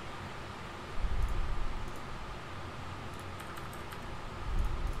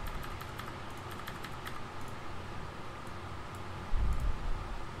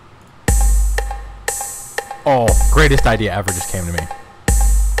 Oh, greatest idea ever just came to me.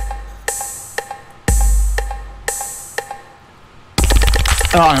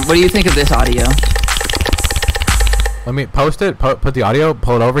 What do you think of this audio? Let me post it, put the audio,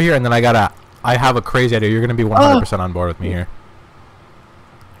 pull it over here, and then I have a crazy idea. You're gonna be 100% on board with me here.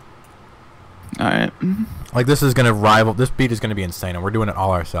 Alright. Like, this is gonna rival, this beat is gonna be insane, and we're doing it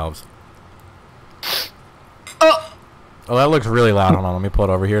all ourselves. Oh, that looks really loud. Hold on, let me pull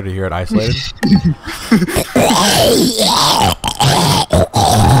it over here to hear it isolated.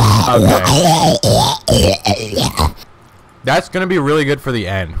 Okay. That's gonna be really good for the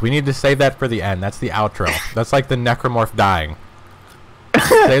end. We need to save that for the end. That's the outro. That's like the necromorph dying.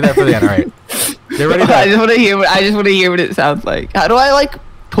 Save that for the end. All right. Get ready. I just want to hear what it sounds like. How do I like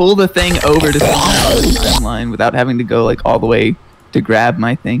pull the thing over to something timeline without having to go like all the way to grab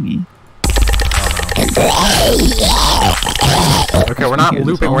my thingy? Okay, we're not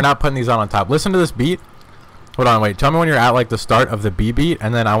looping. We're not putting these on top. Listen to this beat. Hold on, wait. Tell me when you're at like the start of the B beat,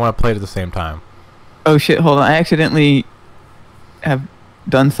 and then I want to play it at the same time. Oh shit! Hold on. I accidentally have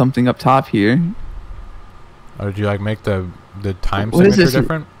done something up top here. Oh, did you like make the time What is signature this?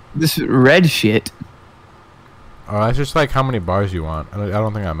 different? This red shit. Oh, that's just like how many bars you want. I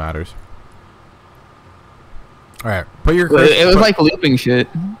don't think that matters. All right, put your. It was like looping shit.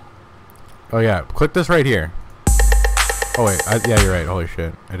 Oh yeah, click this right here. Oh wait, yeah, you're right. Holy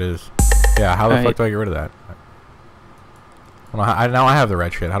shit, it is. Yeah, how the fuck do I get rid of that? Well, now I have the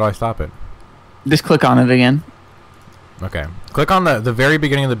red shit. How do I stop it? Just click on it again. Okay, click on the very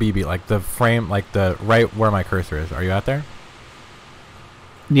beginning of the B beat, like the frame, like the right where my cursor is. Are you out there?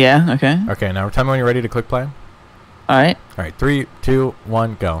 Yeah. Okay. Okay, now tell me when you're ready to click play. All right. All right, 3, 2,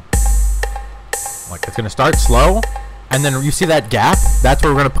 1, go. Like, it's gonna start slow, and then you see that gap. That's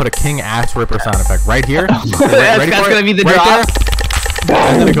where we're gonna put a king ass ripper sound effect right here. That's gonna be the right drop. There.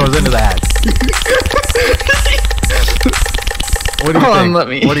 And then it goes into that. What do you think?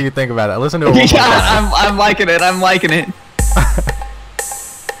 What do you think about it? Listen to it one more time. I'm liking it. I'm liking it.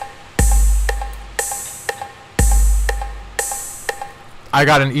 I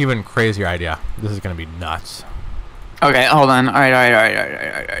got an even crazier idea. This is gonna be nuts. Okay, hold on. All right.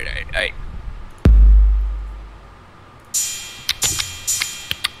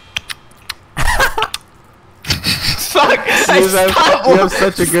 Fuck! You have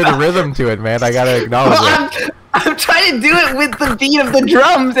such a good rhythm to it, man. I gotta acknowledge it. I'm trying to do it with the beat of the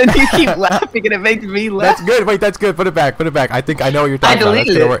drums, and you keep laughing, and it makes me laugh. That's good. Wait, that's good. Put it back. Put it back. I think I know what you're talking about.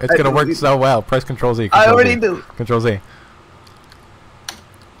 It's gonna work so well. Press Control Z. I already do. Control Z.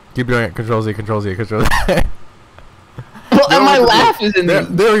 Keep doing it. Control Z. Control Z. Control Z. Well, and my laugh is in there.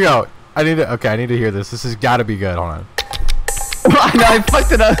 There we go. I need to hear this. This has got to be good. Hold on. I know. I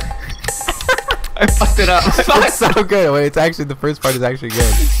fucked it up. I fucked it up. It's so good. Wait, it's actually the first part is actually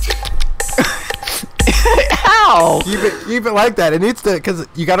good. How? Keep it like that. It needs to, because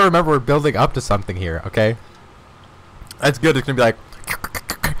you got to remember we're building up to something here. Okay. That's good. It's gonna be like,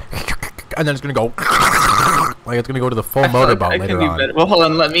 and then it's gonna go, like it's gonna go to the full motorboat later on. Well, hold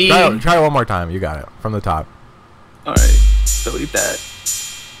on. Let me try it one more time. You got it from the top. All right. Delete that.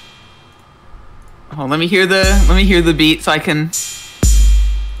 Oh, let me hear the beat so I can.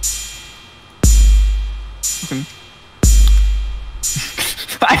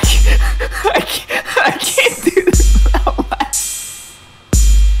 I can't do this without laughing.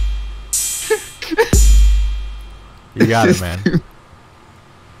 You got it, man.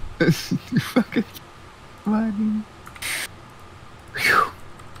 This is too fucking funny. Whew.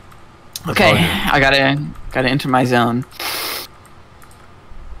 Okay, I gotta enter my zone.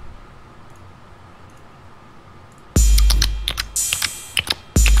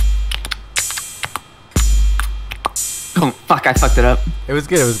 Oh fuck! I fucked it up. It was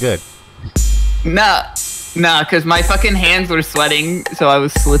good. It was good. Nah, cause my fucking hands were sweating, so I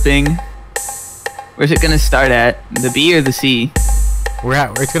was slipping. Where's it gonna start at? The B or the C?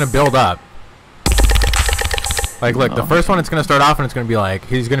 It's gonna build up. Like, look, the first one, it's gonna start off, and it's gonna be like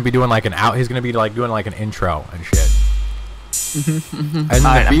he's gonna be doing like an out. He's gonna be like doing like an intro and shit. And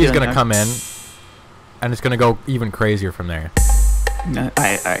then the B is gonna come in, and it's gonna go even crazier from there. No,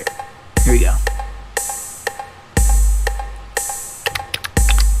 alright. Here we go.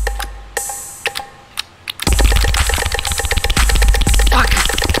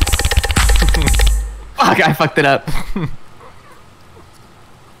 Fuck, I fucked it up.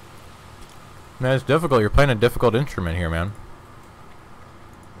 Man, it's difficult. You're playing a difficult instrument here, man.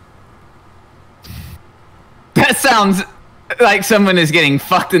 That sounds like someone is getting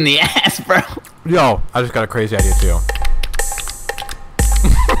fucked in the ass, bro. Yo, I just got a crazy idea too.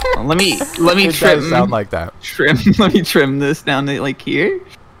 let me It trim. does sound like that. Let me trim this down to like here.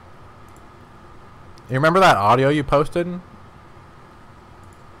 You remember that audio you posted?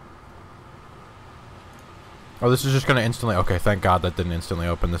 Oh, this is just gonna instantly. Okay, thank God that didn't instantly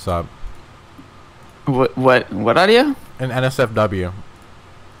open this up. What audio? An NSFW.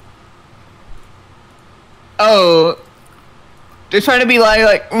 Oh, they're trying to be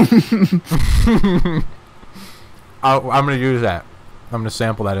like. I'm gonna use that. I'm gonna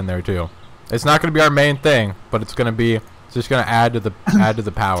sample that in there too. It's not gonna be our main thing, but it's gonna be. It's just gonna add to the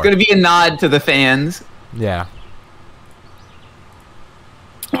power. It's gonna be a nod to the fans. Yeah.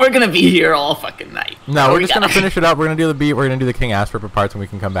 We're gonna be here all fucking night. No, we're just gonna finish it up. We're gonna do the beat. We're gonna do the King Asper parts, and we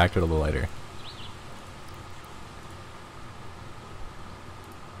can come back to it a little later.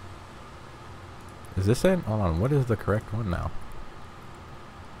 Is this it? Hold on. What is the correct one now?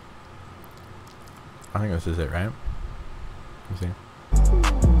 I think this is it, right? Let me see.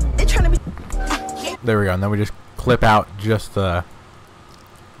 There we go. And then we just clip out just the.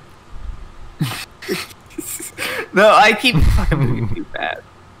 No, I keep fucking moving too fast.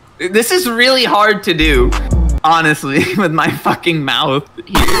 This is really hard to do, honestly, with my fucking mouth.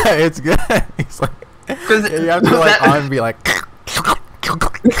 It's good. It's like you have to like on and be like.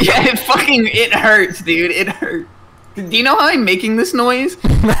 Yeah, it hurts, dude. It hurts. Do you know how I'm making this noise?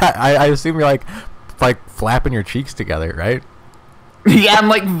 I assume you're like flapping your cheeks together, right? Yeah, I'm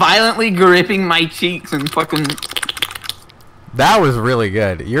like violently gripping my cheeks and fucking. That was really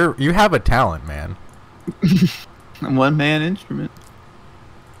good. You have a talent, man. I'm one-man instrument.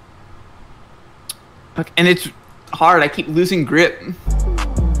 Okay, and it's hard. I keep losing grip.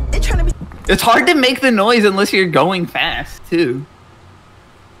 It's hard to make the noise unless you're going fast too.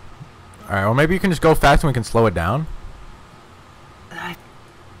 All right. Well, maybe you can just go fast and we can slow it down.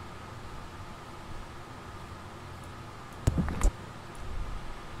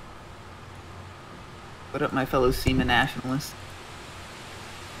 What up, my fellow seaman nationalists?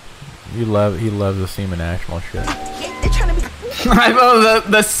 He loves the semen national shit.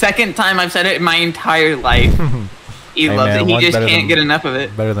 The second time I've said it in my entire life. He loves it. He just can't get enough of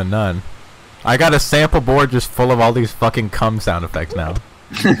it. Better than none. I got a sample board just full of all these fucking cum sound effects now.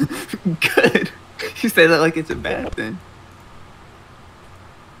 Good. You say that like it's a bad thing.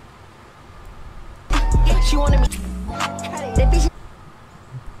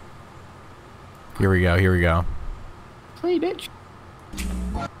 Here we go. Here we go. Play, bitch.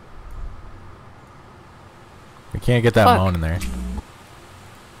 We can't get that moan in there.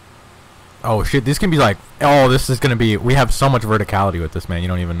 Oh shit, this can be like, oh, this is gonna be, we have so much verticality with this, man, you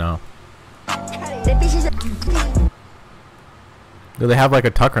don't even know. Do they have like a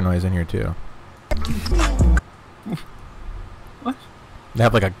Tucker noise in here too? What? They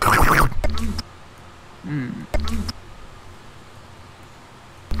have like a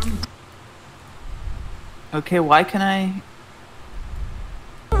Okay, why can I?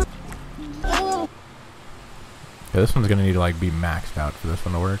 Yeah, this one's gonna need to like be maxed out for this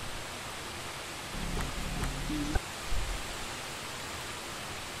one to work.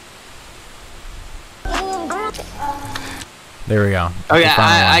 There we go. Oh yeah,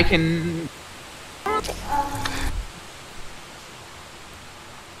 I can.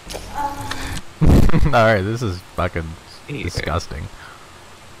 Alright, this is fucking disgusting.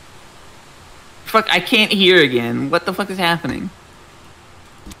 Fuck, I can't hear again. What the fuck is happening?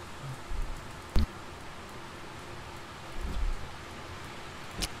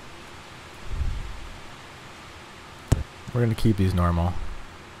 We're gonna keep these normal.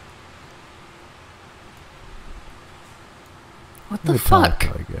 What the fuck?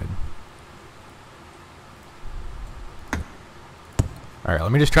 Really good. All right,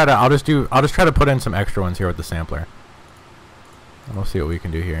 let me just try to. I'll just try to put in some extra ones here with the sampler. And we'll see what we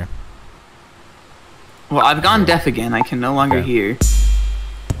can do here. Well, I've gone deaf again. I can no longer hear.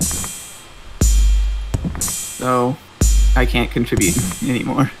 So, I can't contribute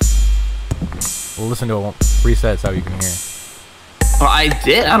anymore. We'll listen to it. Reset so you can hear. Well, I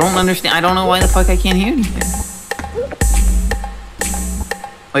did. I don't understand. I don't know why the fuck I can't hear anything.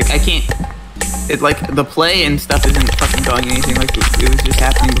 Like, I can't... It's like, the play and stuff isn't fucking going anything like it was just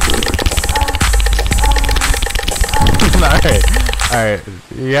happening before. Alright.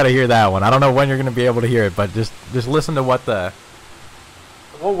 You gotta hear that one. I don't know when you're gonna be able to hear it, but just listen to what the...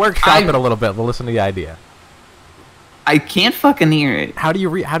 We'll workshop it a little bit. We'll listen to the idea. I can't fucking hear it. How did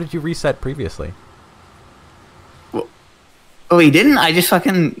you reset previously? Well, oh, he didn't? I just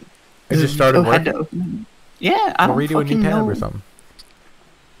fucking... It just started working? Yeah, I don't redo a new tab know. or something.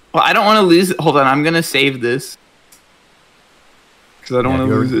 Well, I don't want to lose it. Hold on, I'm gonna save this. Because I don't want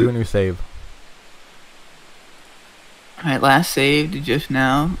to lose it. Do a new save. Alright, last saved just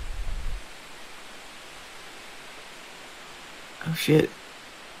now. Oh shit.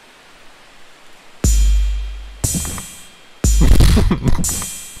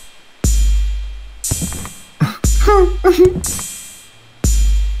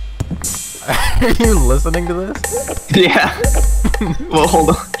 Are you listening to this? Yeah. Well, hold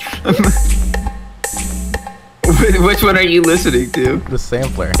on. Which one are you listening to? The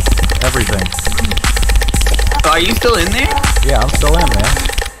sampler. Everything. Are you still in there? Yeah, I'm still in, man.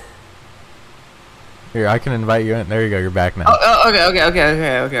 Here, I can invite you in. There you go. You're back now. Oh,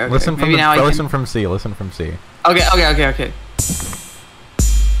 okay. Listen from Maybe now I can... listen from C. Listen from C. Okay.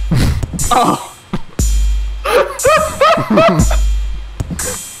 Oh.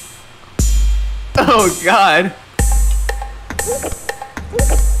 Oh God.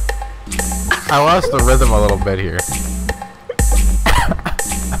 I lost the rhythm a little bit here.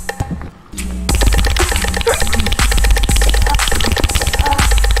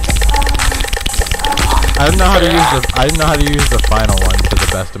 I didn't know how to use the final one to the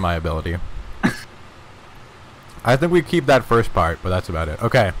best of my ability. I think we keep that first part, but that's about it.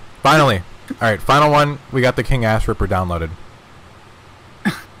 Okay, finally. All right, final one. We got the King Ass Ripper downloaded.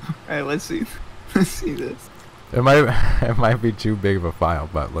 All right, let's see. Let's see this. It might be too big of a file,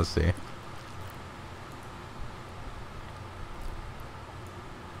 but let's see.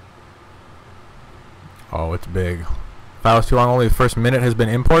 Oh, it's big. File is too long. Only the first minute has been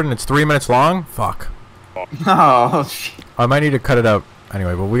imported. And it's 3 minutes long. Fuck. Oh shit. I might need to cut it up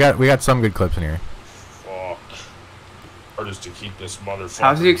anyway, but we got some good clips in here. Fuck. Or just to keep this motherfucker.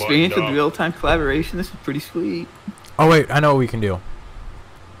 How's the experience with buttoned up. real-time collaboration? This is pretty sweet. Oh wait, I know what we can do.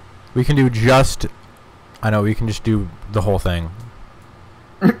 We can do just... I know, we can just do the whole thing.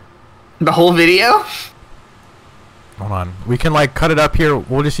 The whole video? Hold on. We can like cut it up here.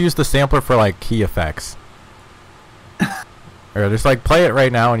 We'll just use the sampler for like key effects. Or just like play it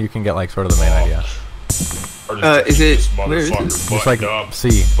right now and you can get like sort of the main idea. Is it... Where is it? Just like up,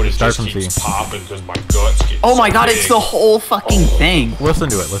 C. but it Start just from keeps C. popping because my guts get Oh my so God, big. it's the whole fucking thing. Listen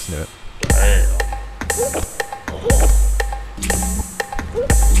to it, listen to it. Damn.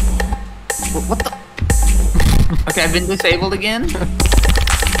 What the... Okay, I've been disabled again?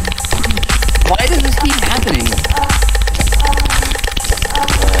 Why does this keep happening?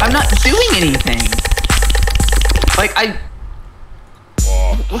 I'm not doing anything. Like,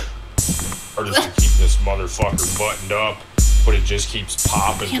 Or just to keep this motherfucker buttoned up, but it just keeps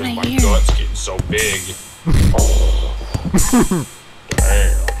popping Can because I my hear? guts getting so big.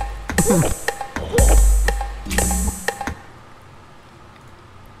 Damn.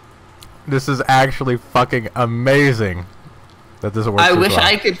 This is actually fucking amazing that this works. I wish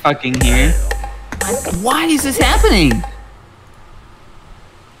I could fucking hear. Why is this happening?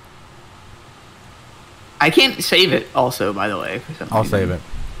 I can't save it also, by the way. For some I'll reason. save it.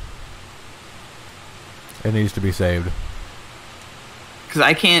 It needs to be saved. Because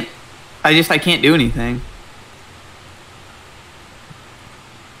I can't... I can't do anything.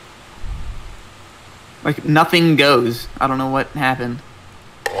 Like, nothing goes. I don't know what happened.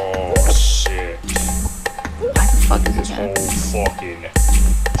 Oh shit. Why the fuck is This this whole happening?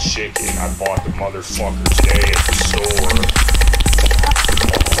 fucking chicken. I bought the motherfucker today at the store.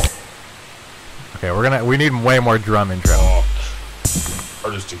 Okay, we need way more drum intro.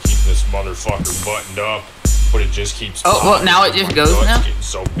 Or just to keep this motherfucker buttoned up, but it just keeps Oh, well, popping now it because just my goes guts now? getting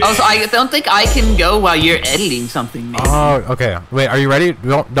so big. Oh, so I don't think I can go while you're editing something, maybe. Oh, okay. Wait, are you ready?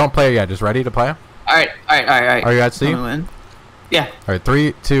 Don't play it yet. Just ready to play? Alright. Are you at C? Yeah. Alright,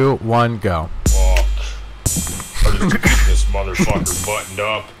 3, 2, 1, go. Fuck. I just keep this motherfucker buttoned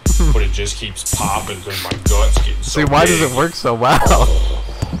up, but it just keeps popping because my gut's getting so See, why big. does it work so well?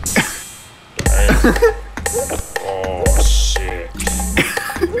 Damn. Oh, shit.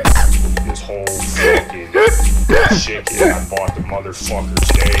 This whole fucking chicken I bought the motherfucker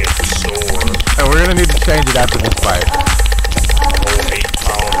today at the store. And we're gonna need to change it after this fight. Whole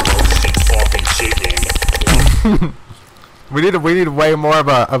 8-pound roasted fucking chicken. We need way more of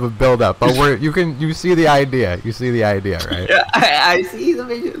a build up, but you see the idea. You see the idea, right? Yeah, I see the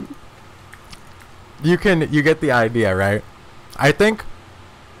vision. You get the idea, right? I think.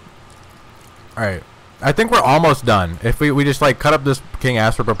 All right, I think we're almost done. If we just like cut up this King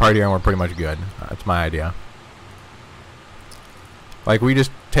Ass Ripper part here, and we're pretty much good. That's my idea. Like we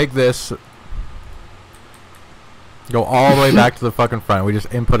just take this, go all the way back to the fucking front. We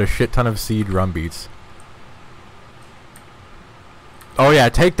just input a shit ton of C drum beats. Oh yeah,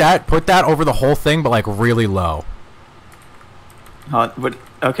 take that, put that over the whole thing, but like really low.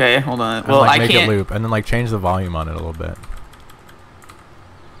 Okay, hold on. And, Well, like, I make can't. it loop, and then like change the volume on it a little bit.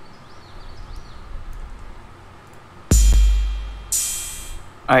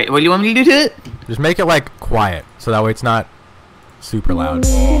 All right, what do you want me to do to it? Just make it like quiet, so that way it's not super loud.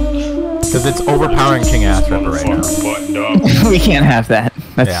 Because it's overpowering King Ass Ripper right now. Buttoned up. We can't have that.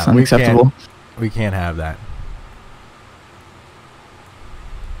 That's Yeah, unacceptable. We can't have that.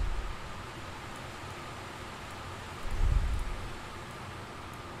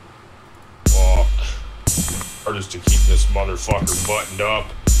 Or just to keep this motherfucker buttoned up,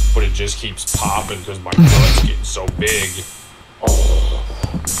 but it just keeps popping because my gut's getting so big.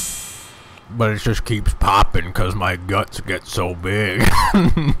 But it just keeps popping because my guts get so big.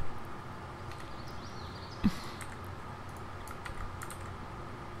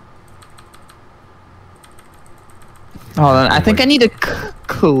 Hold on, I think I need to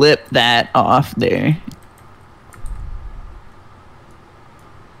clip that off there.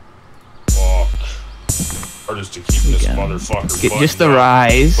 Or just to keep this motherfucker Get just the buttoned up,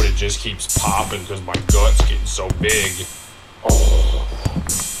 rise. but it just keeps popping because my gut's getting so big.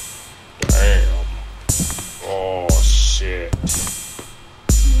 Damn. Oh shit.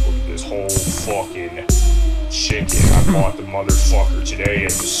 Look at this whole fucking chicken I bought the motherfucker today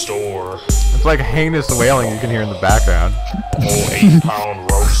at the store. It's like heinous wailing you can hear in the background. Whole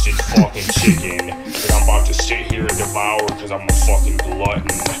 8-pound roasted fucking chicken that I'm about to sit here and devour because I'm a fucking glutton.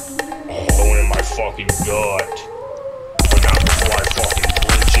 Going in my fucking gut. But not before I fucking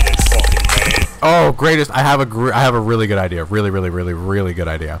drench it in fucking man. Oh, greatest! I have a really good idea. Really good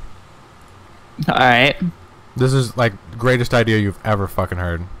idea. All right. This is like greatest idea you've ever fucking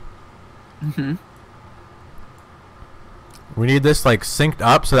heard. We need this like synced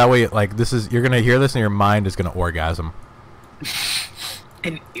up so that way like you're gonna hear this and your mind is gonna orgasm.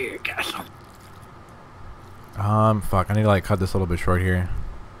 An orgasm. Fuck. I need to like cut this a little bit short here.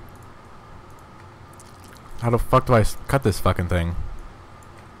 How the fuck do I cut this fucking thing?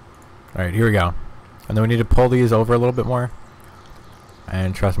 Alright, here we go. And then we need to pull these over a little bit more.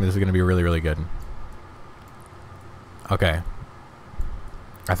 And trust me, this is going to be really good. Okay.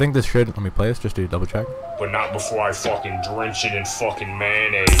 I think this should... Let me play this just to double check. But not before I fucking drench it in fucking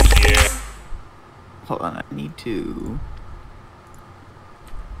mayonnaise, yeah. Hold on, I need to...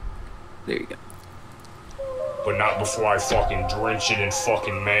 There you go. But not before I fucking drench it in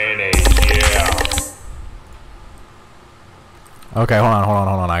fucking mayonnaise, yeah. Okay, hold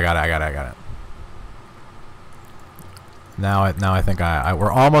on. I got it. Now I think we're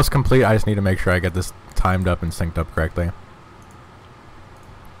almost complete. I just need to make sure I get this timed up and synced up correctly.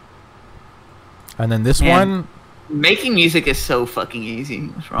 And then this one... Making music is so fucking easy.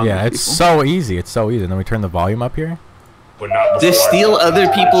 What's wrong Yeah, with it's people? so easy. It's so easy. And then we turn the volume up here. But not before Just I steal fucking other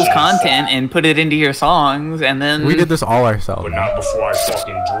drench people's it in content and put it into your songs, and then... We did this all ourselves. But not before I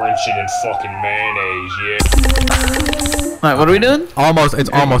fucking drench it in fucking mayonnaise, yeah. Alright, what are we doing? Almost, it's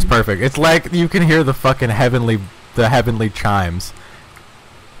almost perfect. It's like you can hear the fucking heavenly chimes.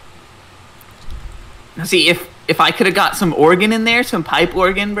 See, if I could have got some organ in there, some pipe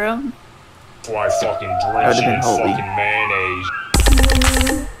organ, bro. Before I fucking drench it in holy. fucking mayonnaise.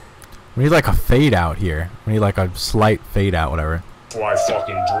 We need like a fade out here. We need like a slight fade out, whatever. Before I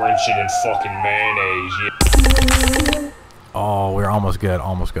fucking drench it in fucking mayonnaise, yeah. Oh, we're almost good.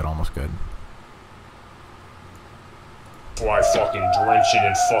 Almost good. Before I fucking drench it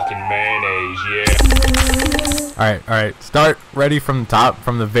in fucking mayonnaise, yeah. Alright. Start ready from the top,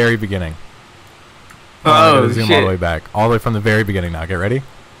 from the very beginning. Oh, zoom shit. all the way back. All the way from the very beginning now. Get ready?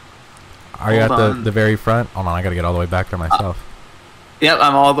 Are you Hold at on. the very front? Hold on, I gotta get all the way back there myself. Yep,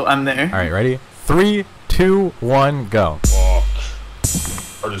 I'm there. Alright, ready? 3, 2, 1, go. Fuck.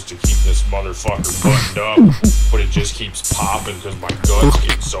 Or just to keep this motherfucker buttoned up, but it just keeps popping because my gut's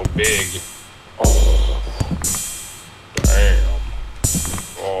getting so big. Oh. Damn.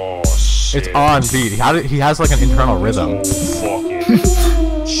 Oh, shit. It's on beat. He has like an internal rhythm. Oh, fucking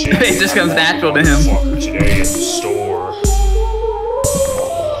shit. It just comes natural to him. Motherfucker today at the store.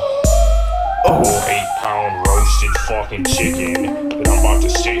 Oh, 8-pound roasted fucking chicken that I'm about to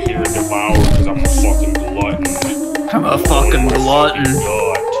sit here and devour because I'm a fucking glutton. I'm a fucking glutton.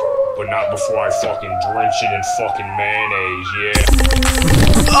 Gut, but not before I fucking drench it in fucking mayonnaise, yeah.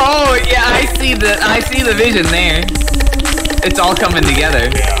 Oh yeah, I see the vision there. It's all coming together.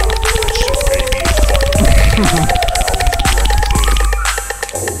 Yeah, that shit made me fucking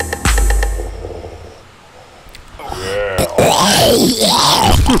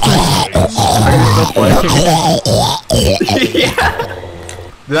Yeah.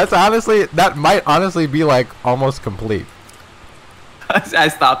 That might honestly be like almost complete. I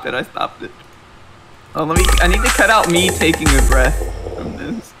stopped it. Oh, I need to cut out me taking a breath from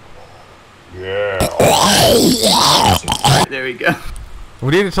this. yeah. Alright, there we go.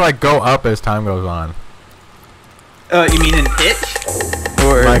 We need it to like go up as time goes on. You mean in pitch?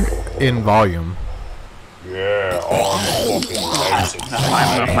 Or Like in volume. Yeah, oh, fucking amazing.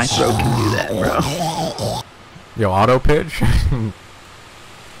 I don't know if my throat can do that, bro. Yo, auto pitch?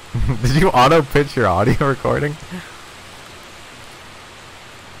 Did you auto pitch your audio recording?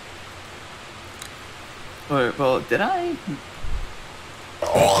 Well, did I?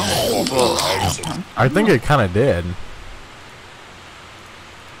 Oh, fucking amazing. I think it kind of did.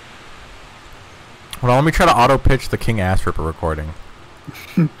 Hold on, let me try to auto pitch the King Ass Ripper recording.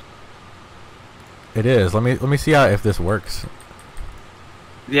 It is. Let me see if this works.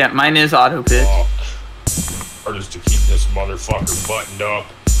 Yeah, mine is auto pitch. Or just to keep this motherfucker buttoned up.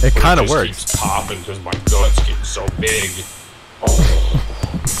 It kind of just works. Keeps popping because my gut's getting so big. Oh.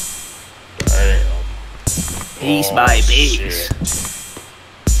 Damn. Piece by piece. Shit.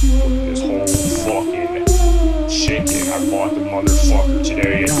 This whole fucking chicken, I bought the motherfucker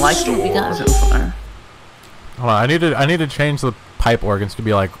today. I don't like what we got so far. Hold on, I need to change the pipe organs to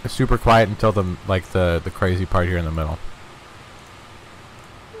be like super quiet until the crazy part here in the middle.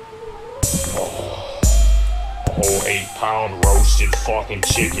 A whole 8-pound roasted fucking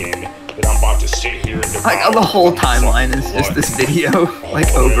chicken that I'm about to sit here and devour. Like, the whole timeline is just this video,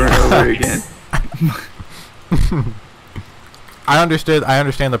 like over and over again. I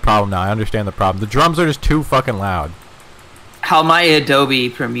understand the problem now. I understand the problem. The drums are just too fucking loud. How my Adobe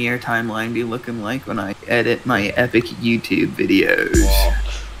Premiere timeline be looking like when I edit my epic YouTube videos.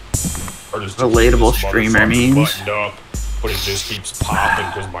 Relatable streamer memes. Up, but it just keeps popping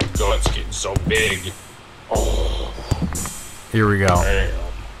because my gut's getting so big. Oh. Here we go. Damn.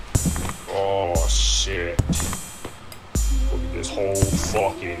 Oh shit. Look at this whole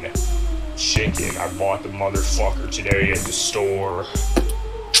fucking chicken. I bought the motherfucker today at the store.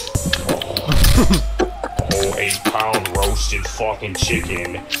 A whole 8-pound roasted fucking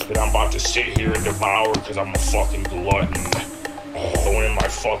chicken that I'm about to sit here and devour because I'm a fucking glutton. Going in my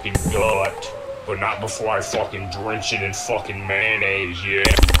fucking gut, but not before I fucking drench it in fucking mayonnaise, yeah.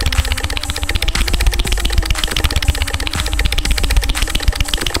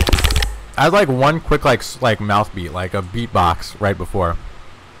 I had like one quick like mouth beat, like a beatbox right before.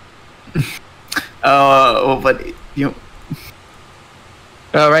 But you.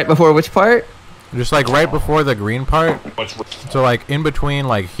 Right before which part? Just like right before the green part. So like in between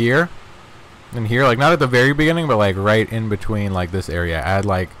like here and here, like not at the very beginning, but like right in between like this area. I had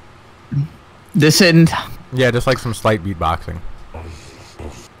like this end. Yeah, just like some slight beatboxing.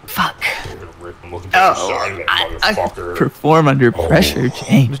 Fuck. I perform under pressure,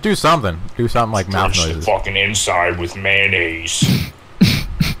 James. Just do something. Do something like mouth Drench noises. the fucking inside with mayonnaise.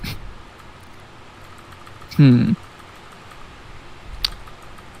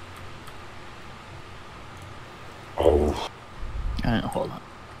 Oh. Hold on.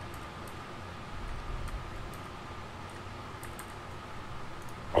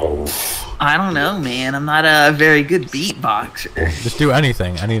 Oh. I don't know, man. I'm not a very good beatboxer. Just do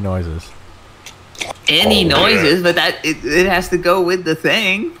anything. Any noises. Any noises, but it has to go with the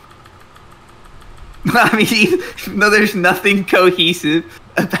thing. I mean, even though there's nothing cohesive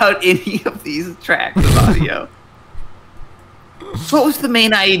about any of these tracks of audio. What was the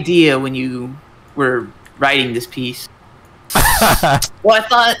main idea when you were writing this piece? Well, I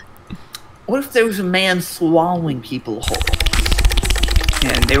thought, what if there was a man swallowing people whole?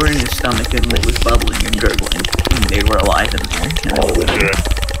 And they were in his stomach and it was bubbling and gurgling. And they were alive in there.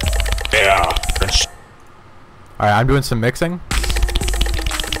 Yeah. Alright, I'm doing some mixing.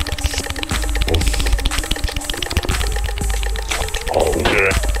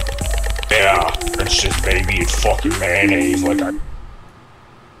 It's just baby and fucking mayonnaise like I...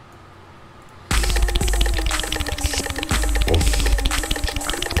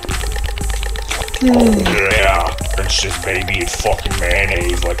 Yeah, it's just baby and fucking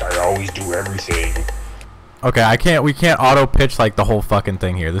mayonnaise like I always do everything. Okay, we can't auto pitch like the whole fucking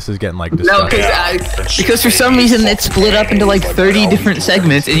thing here. This is getting like No, disgusting. because for some reason it's split up into like 30 different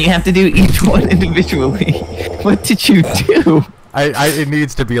segments, and you have to do each one individually. What did you do? It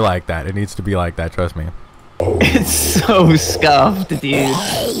needs to be like that. It needs to be like that. Trust me. It's so scuffed, dude.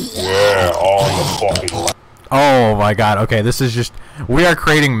 Yeah, on the fucking... Oh my god. Okay, this is just... We are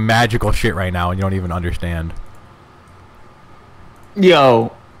creating magical shit right now, and you don't even understand.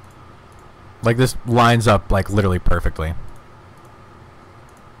 Yo. Like, this lines up, like, literally perfectly.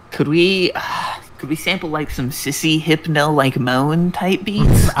 Could we sample, like, some sissy hypno, like, moan type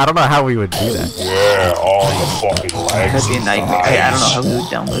beats? I don't know how we would do that. Yeah, on the fucking legs. That'd be a nightmare. I don't know how we would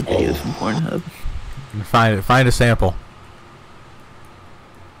download videos from Pornhub. Find a sample.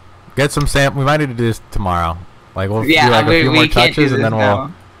 Get some sample. We might need to do this tomorrow. Like, we'll do like a few more touches, and then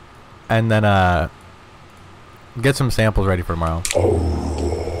we'll... And then, get some samples ready for tomorrow.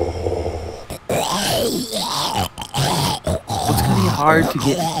 It's gonna be hard to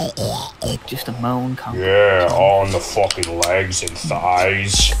get just a moan comp. Yeah, on the fucking legs and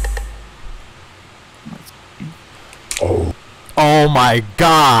thighs. Oh my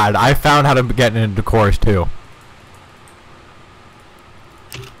god! I found how to get into chorus too.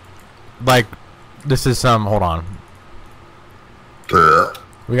 Like, this is some... Hold on.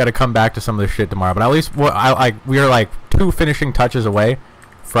 We gotta come back to some of this shit tomorrow, but at least we are like 2 finishing touches away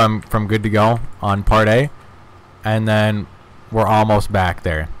from good to go on part A, and then we're almost back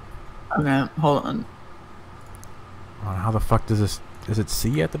there. Okay, hold on. How the fuck does this... Is it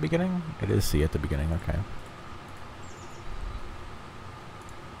C at the beginning? It is C at the beginning, okay.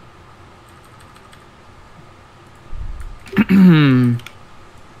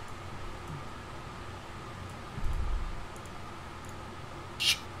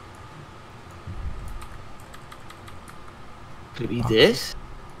 Could it be this?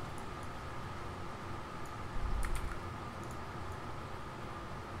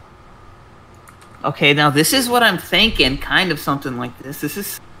 Okay, now this is what I'm thinking. Kind of something like this. This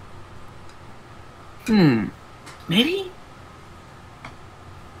is... Maybe?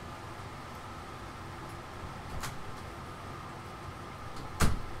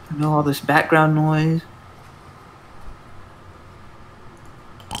 I know all this background noise.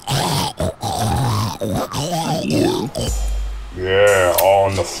 You. Yeah,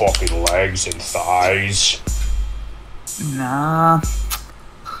 on the fucking legs and thighs. Nah.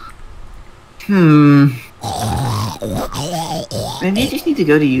 Maybe I just need to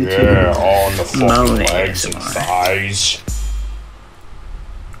go to YouTube. Yeah, on the fucking Moan legs and ASMR. thighs.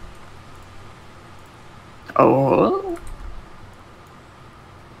 Oh.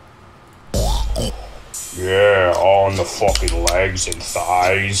 Yeah, on the fucking legs and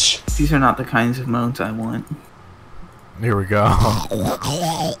thighs. These are not the kinds of moans I want. Here we go.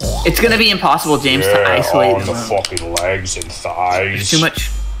 It's gonna be impossible, James, to Yeah, isolate on the moan. fucking legs and thighs. Too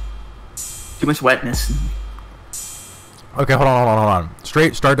much wetness. Okay, hold on.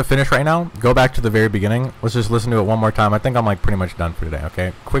 Straight start to finish right now. Go back to the very beginning. Let's just listen to it one more time. I think I'm like pretty much done for today,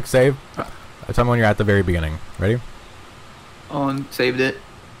 okay? Quick save. Tell me when you're at the very beginning. Ready? Oh, and saved it.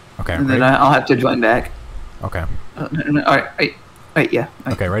 Okay, And ready? then I'll have to join back. Okay. No. Alright, yeah.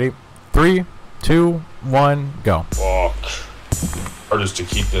 Okay, ready? 3, 2, 1, go. Fuck. Or just to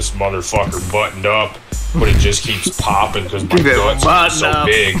keep this motherfucker buttoned up, but it just keeps popping because my Keep it guts are buttoned so up.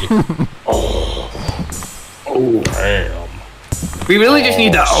 big. Oh, damn. We really just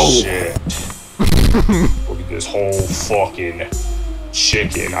need to... Shit. Look at this whole fucking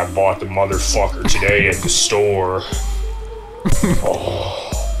chicken. I bought the motherfucker today at the store.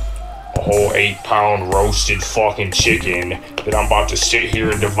 A whole 8-pound roasted fucking chicken that I'm about to sit here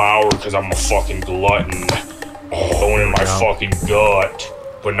and devour because I'm a fucking glutton. Going in my fucking gut.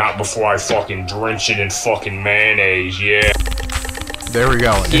 But not before I fucking drench it in fucking mayonnaise, yeah. There we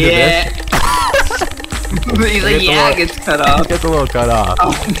go. Into Yeah. this. The yeah gets cut off. Gets a little cut off.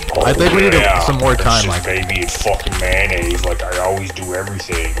 I think we need some more time. It's just baby and fucking mayonnaise like I always do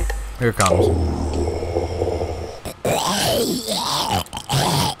everything. Here it comes.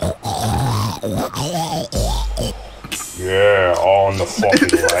 Yeah, on the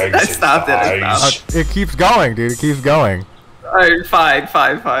fucking legs. I stopped it, I thighs. It keeps going, dude. It keeps going. Alright, fine.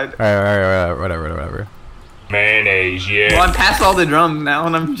 Alright, whatever. Mayonnaise, yeah. Well, I'm past all the drums now,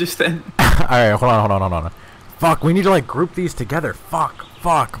 and I'm just in. Alright, hold on. Fuck, we need to like group these together. Fuck.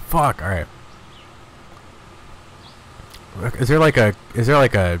 Alright. Is there like a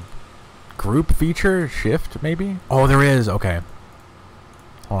group feature? Shift, maybe? Oh, there is. Okay.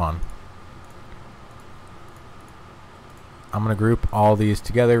 Hold on. I'm going to group all these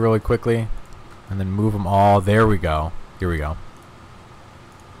together really quickly. And then move them all. There we go. Here we go.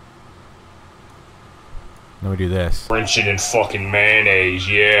 Then we do this. Drench it in fucking mayonnaise,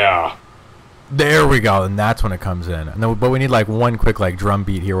 yeah. There we go. And that's when it comes in. And then, but we need like one quick like drum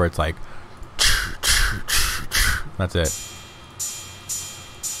beat here where it's like... That's it.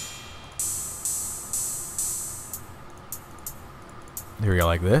 Here we go,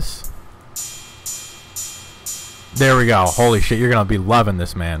 like this. There we go. Holy shit, you're gonna be loving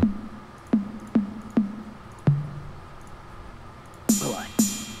this, man.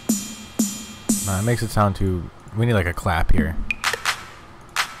 Nah, it makes it sound too... We need like a clap here.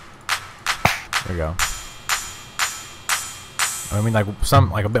 There we go. I mean,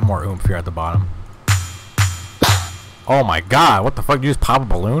 like a bit more oomph here at the bottom. Oh my god, what the fuck? Did you just pop a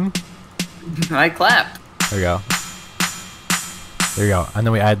balloon? I clapped. There we go. There you go. And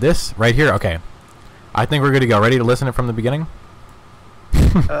then we add this right here. Okay. I think we're good to go. Ready to listen it from the beginning?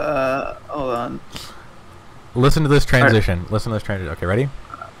 Hold on. Listen to this transition. Listen to this transition. Okay, ready?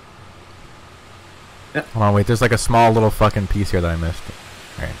 Yep. Hold on, wait. There's like a small little fucking piece here that I missed.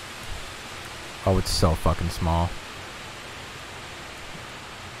 Alright. Oh, it's so fucking small.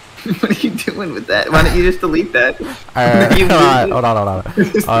 What are you doing with that? Why don't you just delete that? Hold on. Hold on.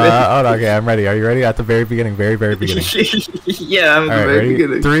 Okay, I'm ready. Are you ready? At the very beginning. Very beginning. Yeah, I'm at the very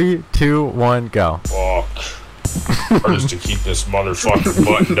beginning. 3, 2, 1, go. Fuck. Or just to keep this motherfucker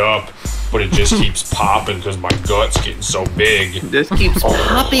buttoned up, but it just keeps popping because my gut's getting so big. It just keeps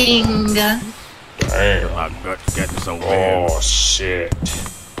popping. Damn. My gut's getting so big. Oh, shit.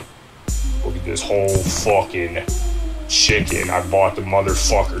 Look at this whole fucking chicken. I bought the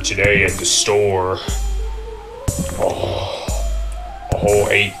motherfucker today at the store. Oh, a whole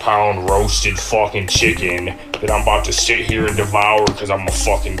 8-pound roasted fucking chicken that I'm about to sit here and devour because I'm a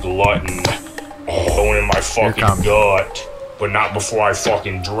fucking glutton. Going in my fucking gut, but not before I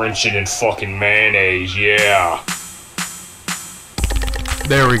fucking drench it in fucking mayonnaise, yeah.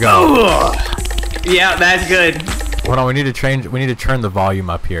 There we go. Ugh. Yeah, that's good. Hold on, we need to turn the volume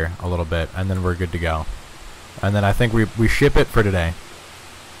up here a little bit, and then we're good to go. And then I think we ship it for today.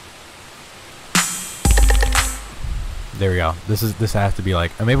 There we go. This has to be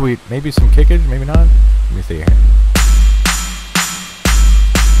like maybe some kickage, maybe not. Let me see here.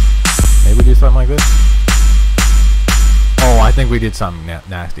 Maybe do something like this. Oh, I think we did something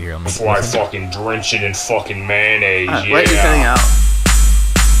nasty here. Before I fucking drench it in fucking mayonnaise, yeah. What are you cutting out?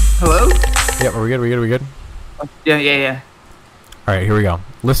 Hello? Yep, are we good? Yeah. Alright, here we go.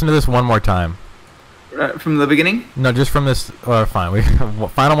 Listen to this one more time. From the beginning? No, just from this. Fine. We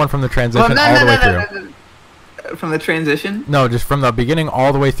final one from the transition all the way through. No. From the transition? No, just from the beginning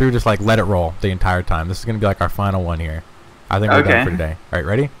all the way through. Just like let it roll the entire time. This is gonna be like our final one here. I think we're done for today. All right,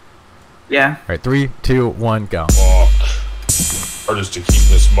 ready? Yeah. All right, 3, 2, 1, go. Fuck. Or just to keep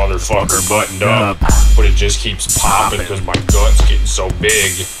this motherfucker buttoned up, but it just keeps popping because my gut's getting so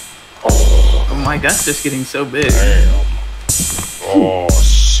big. Oh, my gut's just getting so big. Damn. Oh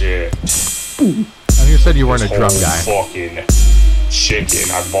shit. And you said you weren't a drum guy. Fucking chicken.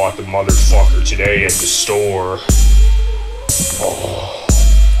 I bought the motherfucker today at the store. Oh,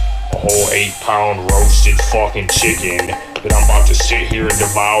 a whole 8-pound roasted fucking chicken that I'm about to sit here and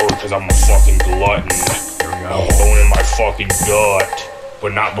devour because I'm a fucking glutton. There we go. Going in my fucking gut,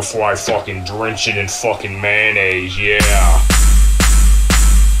 but not before I fucking drench it in fucking mayonnaise, yeah.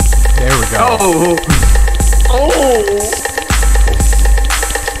 There we go.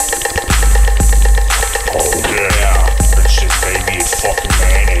 Oh yeah. It's just baby, it's fucking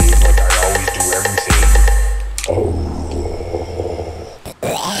mayonnaise like I always do everything.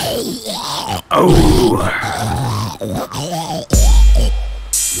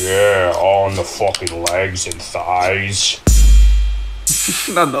 Yeah, on the fucking legs and thighs.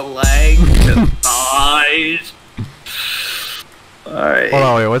 On the legs and thighs. Alright. Hold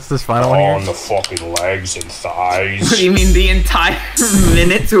on, wait, what's this final one here? On the fucking legs and thighs. What do you mean the entire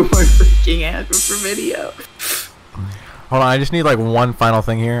minute we're freaking at for video? Hold on, I just need like one final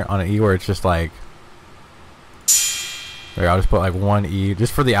thing here on an E where it's just like... There, I'll just put like one E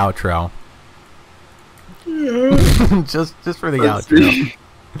just for the outro. just for the outro.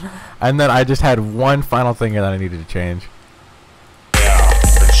 And then I just had one final thing here that I needed to change. Yeah,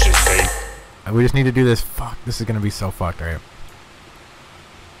 it's just baby. And we just need to do this. Fuck, this is gonna be so fucked, right?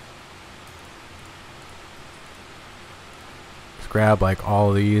 Just grab like all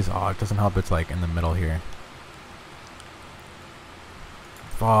of these. Oh, it doesn't help. It's like in the middle here.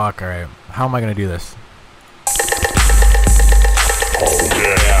 Fuck. All right. How am I gonna do this? Oh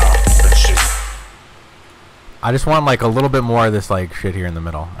yeah, it's just I just want like a little bit more of this like shit here in the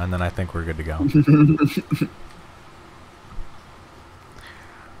middle, and then I think we're good to go.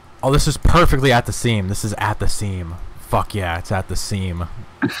 Oh, this is perfectly at the seam. This is at the seam. Fuck yeah, it's at the seam.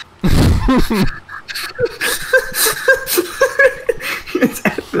 It's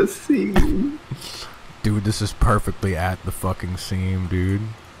at the seam. Dude, this is perfectly at the fucking seam, dude.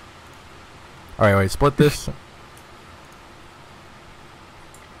 Alright, wait, split this.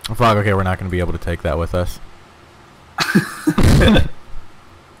 Fuck, okay, we're not going to be able to take that with us.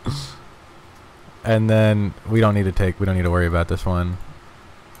 And then we don't need to worry about this one.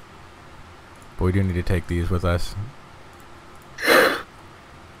 But we do need to take these with us.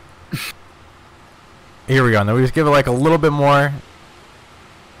 Here we go. Now we just give it like a little bit more.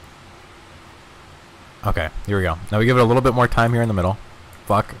 Okay, here we go. Now we give it a little bit more time here in the middle.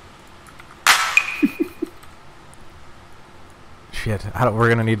 Fuck. Shit. We're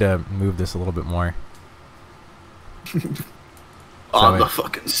gonna need to move this a little bit more. On the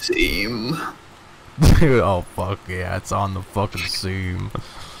fucking seam. Dude, oh fuck yeah, it's on the fucking seam.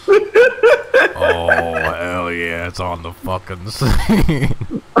 Oh hell yeah, it's on the fucking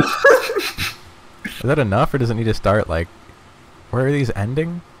seam. Is that enough, or does it need to start like? Where are these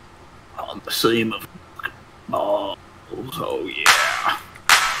ending? On the seam of balls. Oh yeah.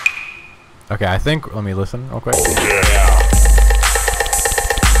 Okay, I think. Let me listen real quick. Yeah.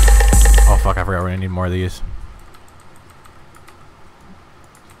 Oh fuck, I forgot we're gonna need more of these.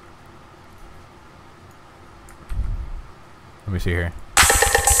 Let me see here.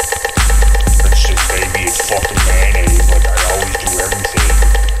 That's just baby, it's fucking mayonnaise. Like I always do everything.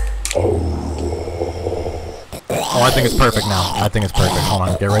 Oh, I think it's perfect now. I think it's perfect. Hold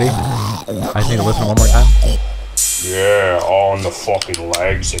on, get ready. I just need to listen one more time. Yeah, on the fucking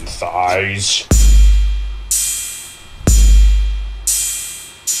legs and thighs.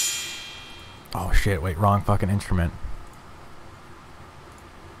 Oh shit, wait, wrong fucking instrument.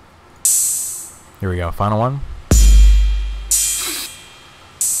 Here we go, final one.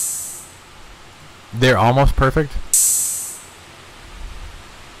 They're almost perfect.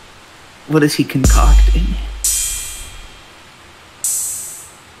 What is he concocting?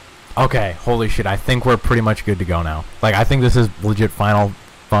 Okay, holy shit, I think we're pretty much good to go now. Like, I think this is legit final,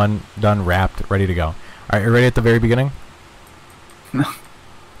 fun, done, wrapped, ready to go. Alright, you ready at the very beginning? No.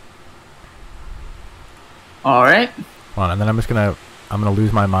 Alright. Hold on, and then I'm gonna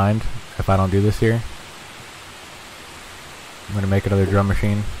lose my mind if I don't do this here. I'm gonna make another drum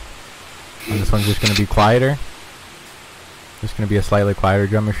machine. And this one's just gonna be quieter. Just gonna be a slightly quieter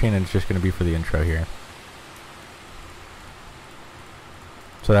drum machine, and it's just gonna be for the intro here.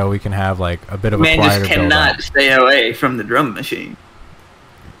 So that we can have like a bit of a quieter Man just build cannot up. stay away from the drum machine.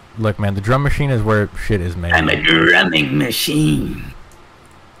 Look, man, the drum machine is where shit is made. I'm a drumming machine.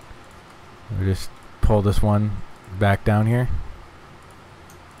 We just pull this one back down here.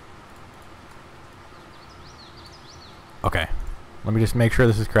 Okay. Let me just make sure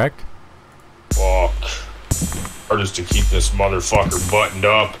this is correct. Fuck. Or just to keep this motherfucker buttoned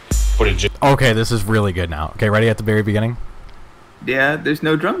up, but it just. Okay, this is really good now. Okay, ready at the very beginning? Yeah, there's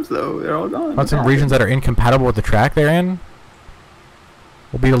no drums though. They're all gone. On some regions that are incompatible with the track they're in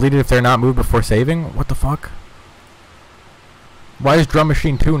will be deleted if they're not moved before saving. What the fuck? Why is Drum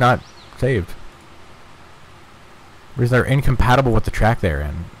Machine 2 not saved? Regions that are incompatible with the track they're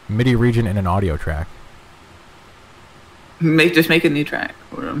in. MIDI region in an audio track. Just make a new track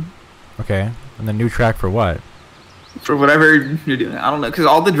for them. Okay, and the new track for what? For whatever you're doing. I don't know, because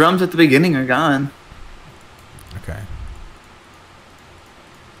all the drums at the beginning are gone. Okay.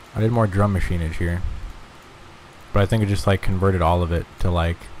 I did more drum machinage here. But I think it just like converted all of it to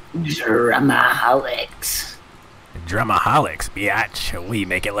like Drumaholics. Drumaholics, biatch. We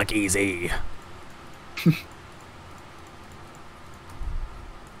make it look easy.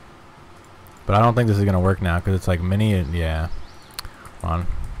 But I don't think this is gonna work now because it's like mini and yeah. Hold on.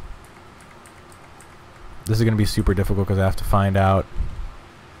 This is gonna be super difficult because I have to find out.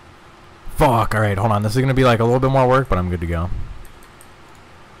 Fuck. All right, hold on. This is gonna be like a little bit more work, but I'm good to go.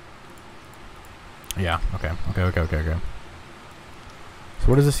 Yeah. Okay. Okay. So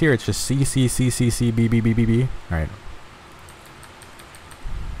what is this here? It's just C C C C C B B B B B B. All right.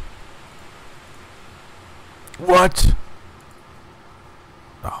 What?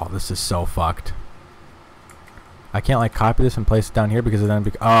 Oh, this is so fucked. I can't like copy this and place it down here because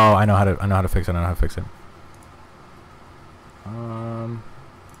then oh, I know how to fix it.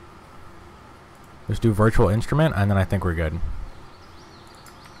 Just do virtual instrument and then I think we're good.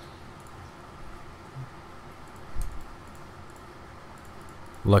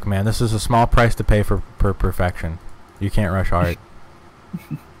 Look, man, this is a small price to pay for perfection. You can't rush art.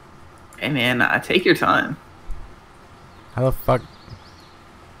 Hey, man, take your time. How the fuck?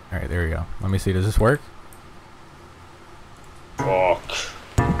 Alright, there we go. Let me see. Does this work? Fuck.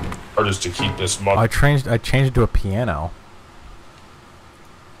 Or just to keep this Oh, I mother. changed it to a piano.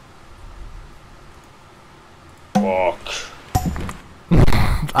 Fuck.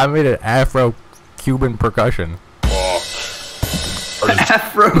 I made it Afro-Cuban percussion. Fuck. Or just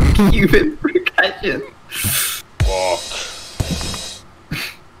Afro-Cuban percussion. fuck.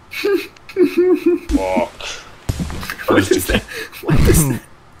 Fuck. Or What just to is that? keep. What does that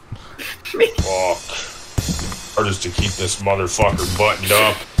mean? Fuck. Or just to keep this motherfucker buttoned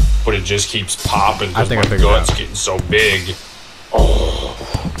up, but it just keeps popping I because think I my figured it gut's out. getting so big. Oh.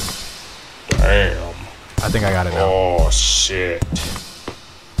 Damn. I think I got it now. Oh shit.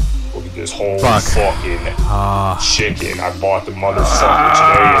 Look at this whole Fuck. fucking Ah. chicken. I bought the motherfucker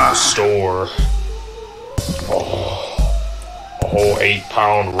today at the store. Oh, a whole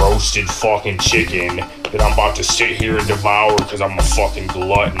 8-pound roasted fucking chicken that I'm about to sit here and devour because I'm a fucking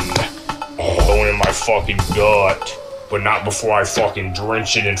glutton. Going in my fucking gut, but not before I fucking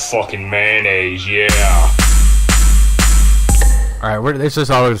drench it in fucking mayonnaise, yeah. Alright, it's just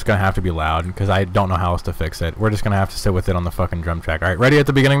always gonna have to be loud because I don't know how else to fix it. We're just gonna have to sit with it on the fucking drum track. Alright, ready at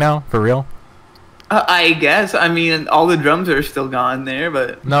the beginning now? For real? I guess. I mean, all the drums are still gone there,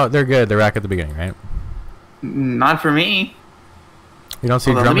 but No, they're good. They're back at the beginning, right? not for me. You don't see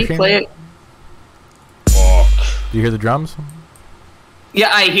Hold on, drum let me machine? play it. Fuck. Do you hear the drums? Yeah,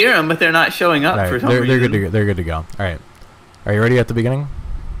 I hear them, but they're not showing up for Alright, some they're reason. good to go. They're good to go. Alright. Are you ready at the beginning?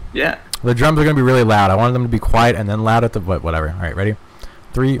 Yeah. The drums are gonna be really loud. I wanted them to be quiet and then loud at the whatever. Alright, ready?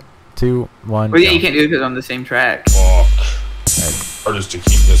 3, 2, 1. Well, yeah, go. you can't do it because on the same track. Fuck. Or just to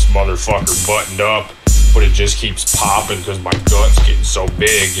keep this motherfucker buttoned up, but it just keeps popping because my gut's getting so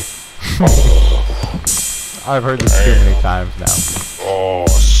big. I've heard this too many times now. Oh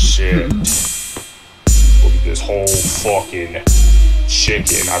shit. Look at this whole fucking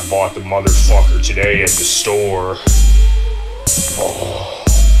chicken. I bought the motherfucker today at the store. Oh,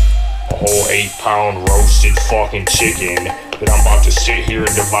 a whole 8-pound roasted fucking chicken that I'm about to sit here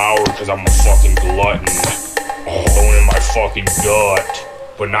and devour because I'm a fucking glutton. Going in my fucking gut,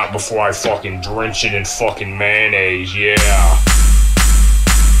 but not before I fucking drench it in fucking mayonnaise, yeah.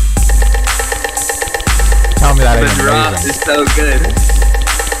 Tell me that The ain't drop amazing. is so good.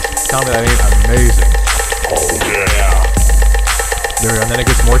 Tell me that ain't amazing. Oh yeah. There we go. And then it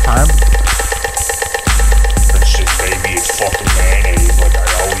gets more time. It's just baby, it's fucking mayonnaise like I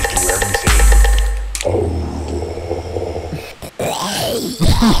always do everything.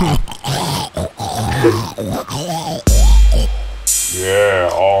 Yeah,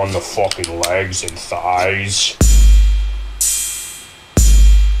 all on the fucking legs and thighs.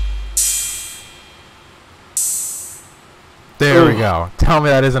 There we Ooh. go. Tell me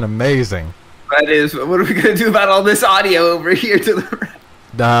that isn't amazing. That is. What are we gonna do about all this audio over here to the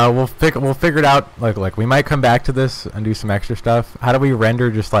right? We'll figure it out. Like we might come back to this and do some extra stuff. How do we render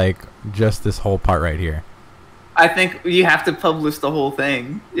just this whole part right here? I think you have to publish the whole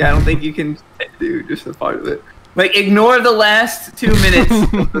thing. Yeah, I don't think you can do just a part of it. Like, ignore the last 2 minutes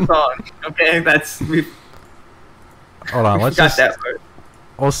of the song. Okay, we've Hold on. Let's got just. that part.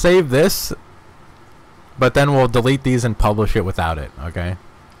 We'll save this, but then we'll delete these and publish it without it. Okay.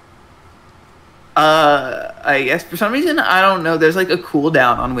 I guess for some reason I don't know. There's like a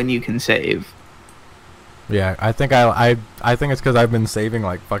cooldown on when you can save. Yeah, I think I think it's because I've been saving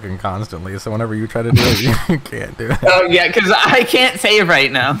like fucking constantly. So whenever you try to do it, you can't do it. Oh yeah, because I can't save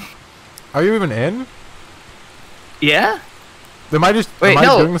right now. Are you even in? Yeah. Am I just Wait, am I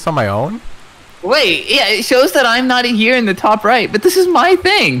no. doing this on my own? Wait, yeah, it shows that I'm not here in the top right, but this is my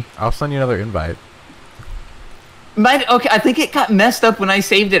thing. I'll send you another invite. Okay, I think it got messed up when I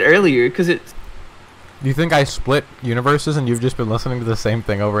saved it earlier because it's. Do you think I split universes and you've just been listening to the same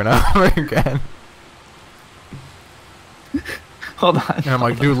thing over and over again? Hold on. And I'm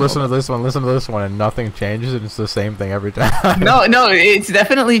like, dude, listen to this one, and nothing changes, and it's the same thing every time. No, it's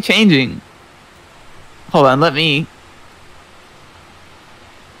definitely changing. Hold on, let me.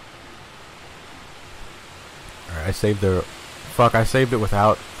 Alright, I saved the. Fuck, I saved it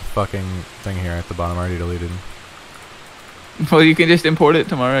without the fucking thing here at the bottom. I already deleted. Well, you can just import it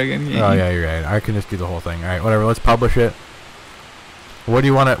tomorrow again. Oh yeah, you're right. I can just do the whole thing. Alright, whatever. Let's publish it. What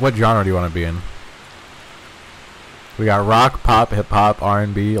genre do you want to be in? We got rock, pop, hip hop,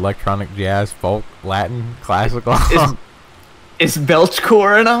 R&B, electronic, jazz, folk, Latin, classical. Is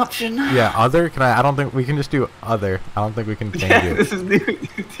Belchcore an option? Yeah, other. I don't think we can just do other. I don't think we can change Yeah, it. this is new.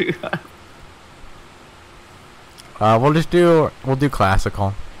 We'll do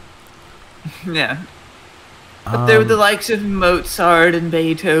classical. Yeah. But they're the likes of Mozart and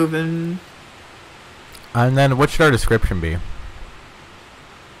Beethoven. And then what should our description be?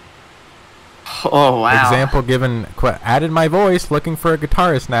 Oh wow. Example given. Added my voice. Looking for a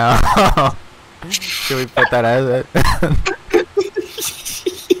guitarist now. Should we put that as it?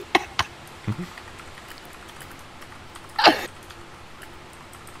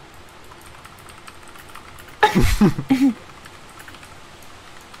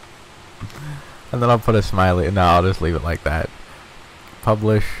 And then I'll put a smiley. No, I'll just leave it like that.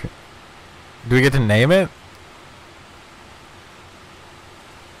 Publish. Do we get to name it?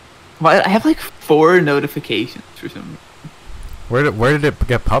 Well, I have like 4 notifications for some. Where did it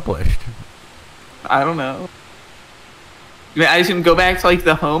get published? I don't know. I assume go back to like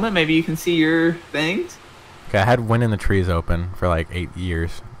the home and maybe you can see your things. Okay, I had Wind in the Trees open for like 8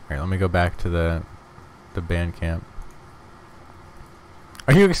 years. Alright, let me go back to the Bandcamp.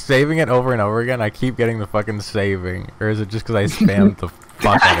 Are you saving it over and over again? I keep getting the fucking saving. Or is it just because I spammed the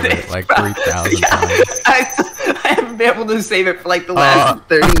fuck out of it like 3,000 times? I haven't been able to save it for like the last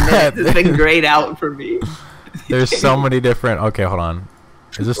 30 minutes. It's been grayed out for me. There's so many different... Okay, hold on.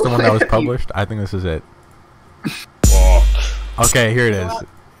 Is this the one that was published? I think this is it. Okay, here it is.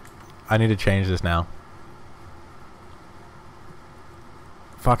 I need to change this now.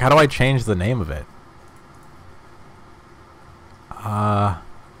 Fuck, how do I change the name of it?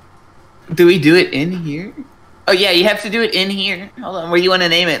 Do we do it in here? Oh yeah, you have to do it in here. Hold on, where you want to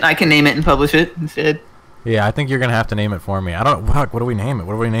name it? I can name it and publish it instead. Yeah, I think you're gonna have to name it for me. I don't. Fuck, what do we name it?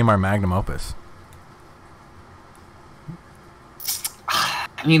 What do we name our magnum opus?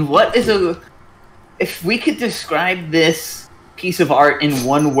 I mean, what is a... If we could describe this piece of art in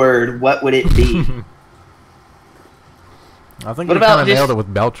one word, what would it be? I think what you about kind of just, nailed it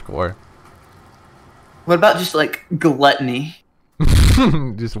with Belchcore. What about just like gluttony?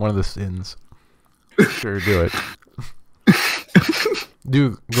 Just one of the sins. Sure, do it.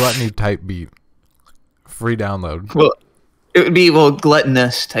 Do gluttony type beat. Free download. Well, it would be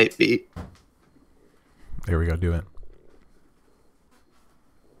gluttonous type beat. There we go. Do it.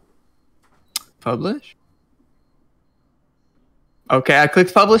 Publish. Okay, I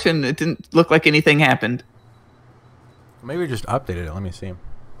clicked publish and it didn't look like anything happened. Maybe we just updated it. Let me see.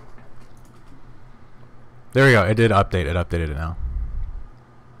 There we go. It did update. It updated it now.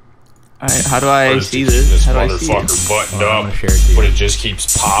 Alright, how do I see this? This How do I see it? motherfucker buttoned I'm up, gonna share it to you. but it just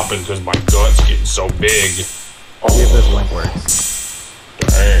keeps popping because my gut's getting so big. See if this link works.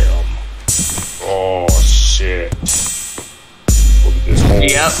 Damn. Oh shit. Look at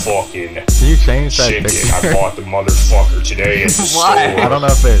this whole fucking Can you change that chicken. picture? I bought the motherfucker today at the Why? store. I don't know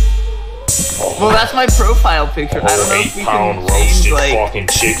if it... Well, that's my profile picture. I don't know if we 8-pound can change roasted like fucking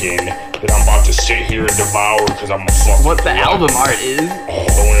chicken that I'm about to sit here and devour because I'm a fucking what the glutton. album art is.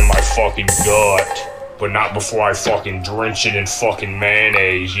 Going in my fucking gut, but not before I fucking drench it in fucking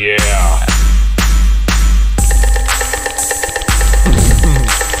mayonnaise. Yeah.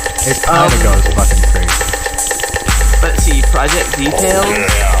 It kind of goes fucking crazy. Let's see, project details,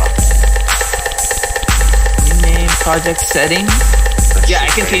 Yeah. name, project settings. Yeah, I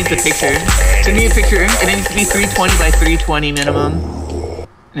can change the picture. Send me a picture. It needs to be 320 by 320 minimum,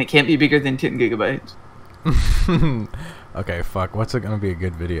 and it can't be bigger than 10 gigabytes. Okay, fuck. What's it gonna be a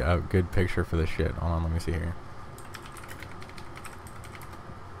good video, a good picture for this shit? Hold on, let me see here.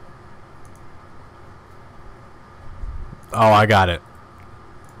 Oh, I got it.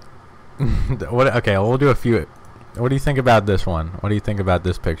 What? Okay, we'll do a few. What do you think about this one? What do you think about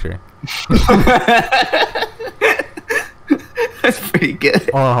this picture? That's pretty good.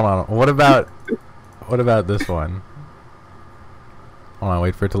 Hold on. What about this one? Hold on,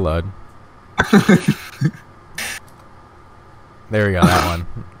 wait for it to load. There we go, that one.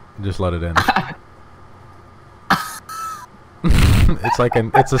 Just let it in.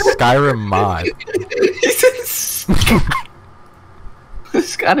 It's a Skyrim mod.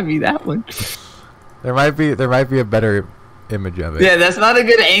 It's gotta be that one. There might be a better image of it. Yeah, that's not a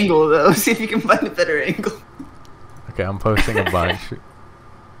good angle though. See if you can find a better angle. Okay, I'm posting a bunch.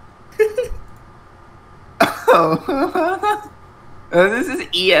 Oh. This is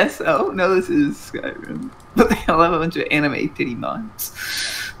ESO? No, this is Skyrim. But they all have a bunch of anime titty mods.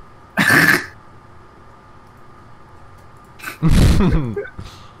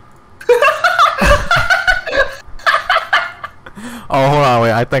 Oh, hold on,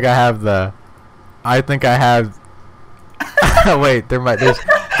 wait. I think I have. Wait,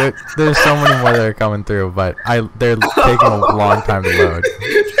 there's so many more that are coming through, but they're taking a long time to load.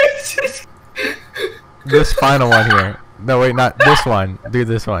 This final one here. No, wait, not this one. Do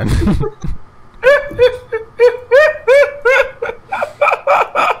this one.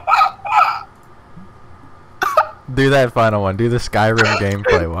 Do that final one. Do the Skyrim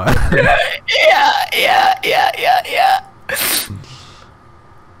gameplay one. Yeah, Yeah.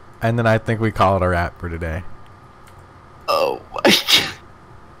 And then I think we call it a wrap for today. Oh my god.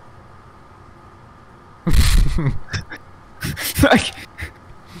 Like,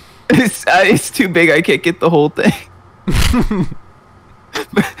 it's too big. I can't get the whole thing.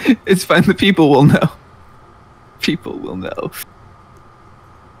 But it's fine. The people will know. People will know.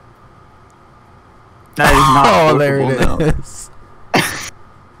 That is not. Oh, there it is.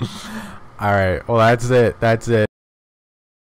 All right. Well, that's it.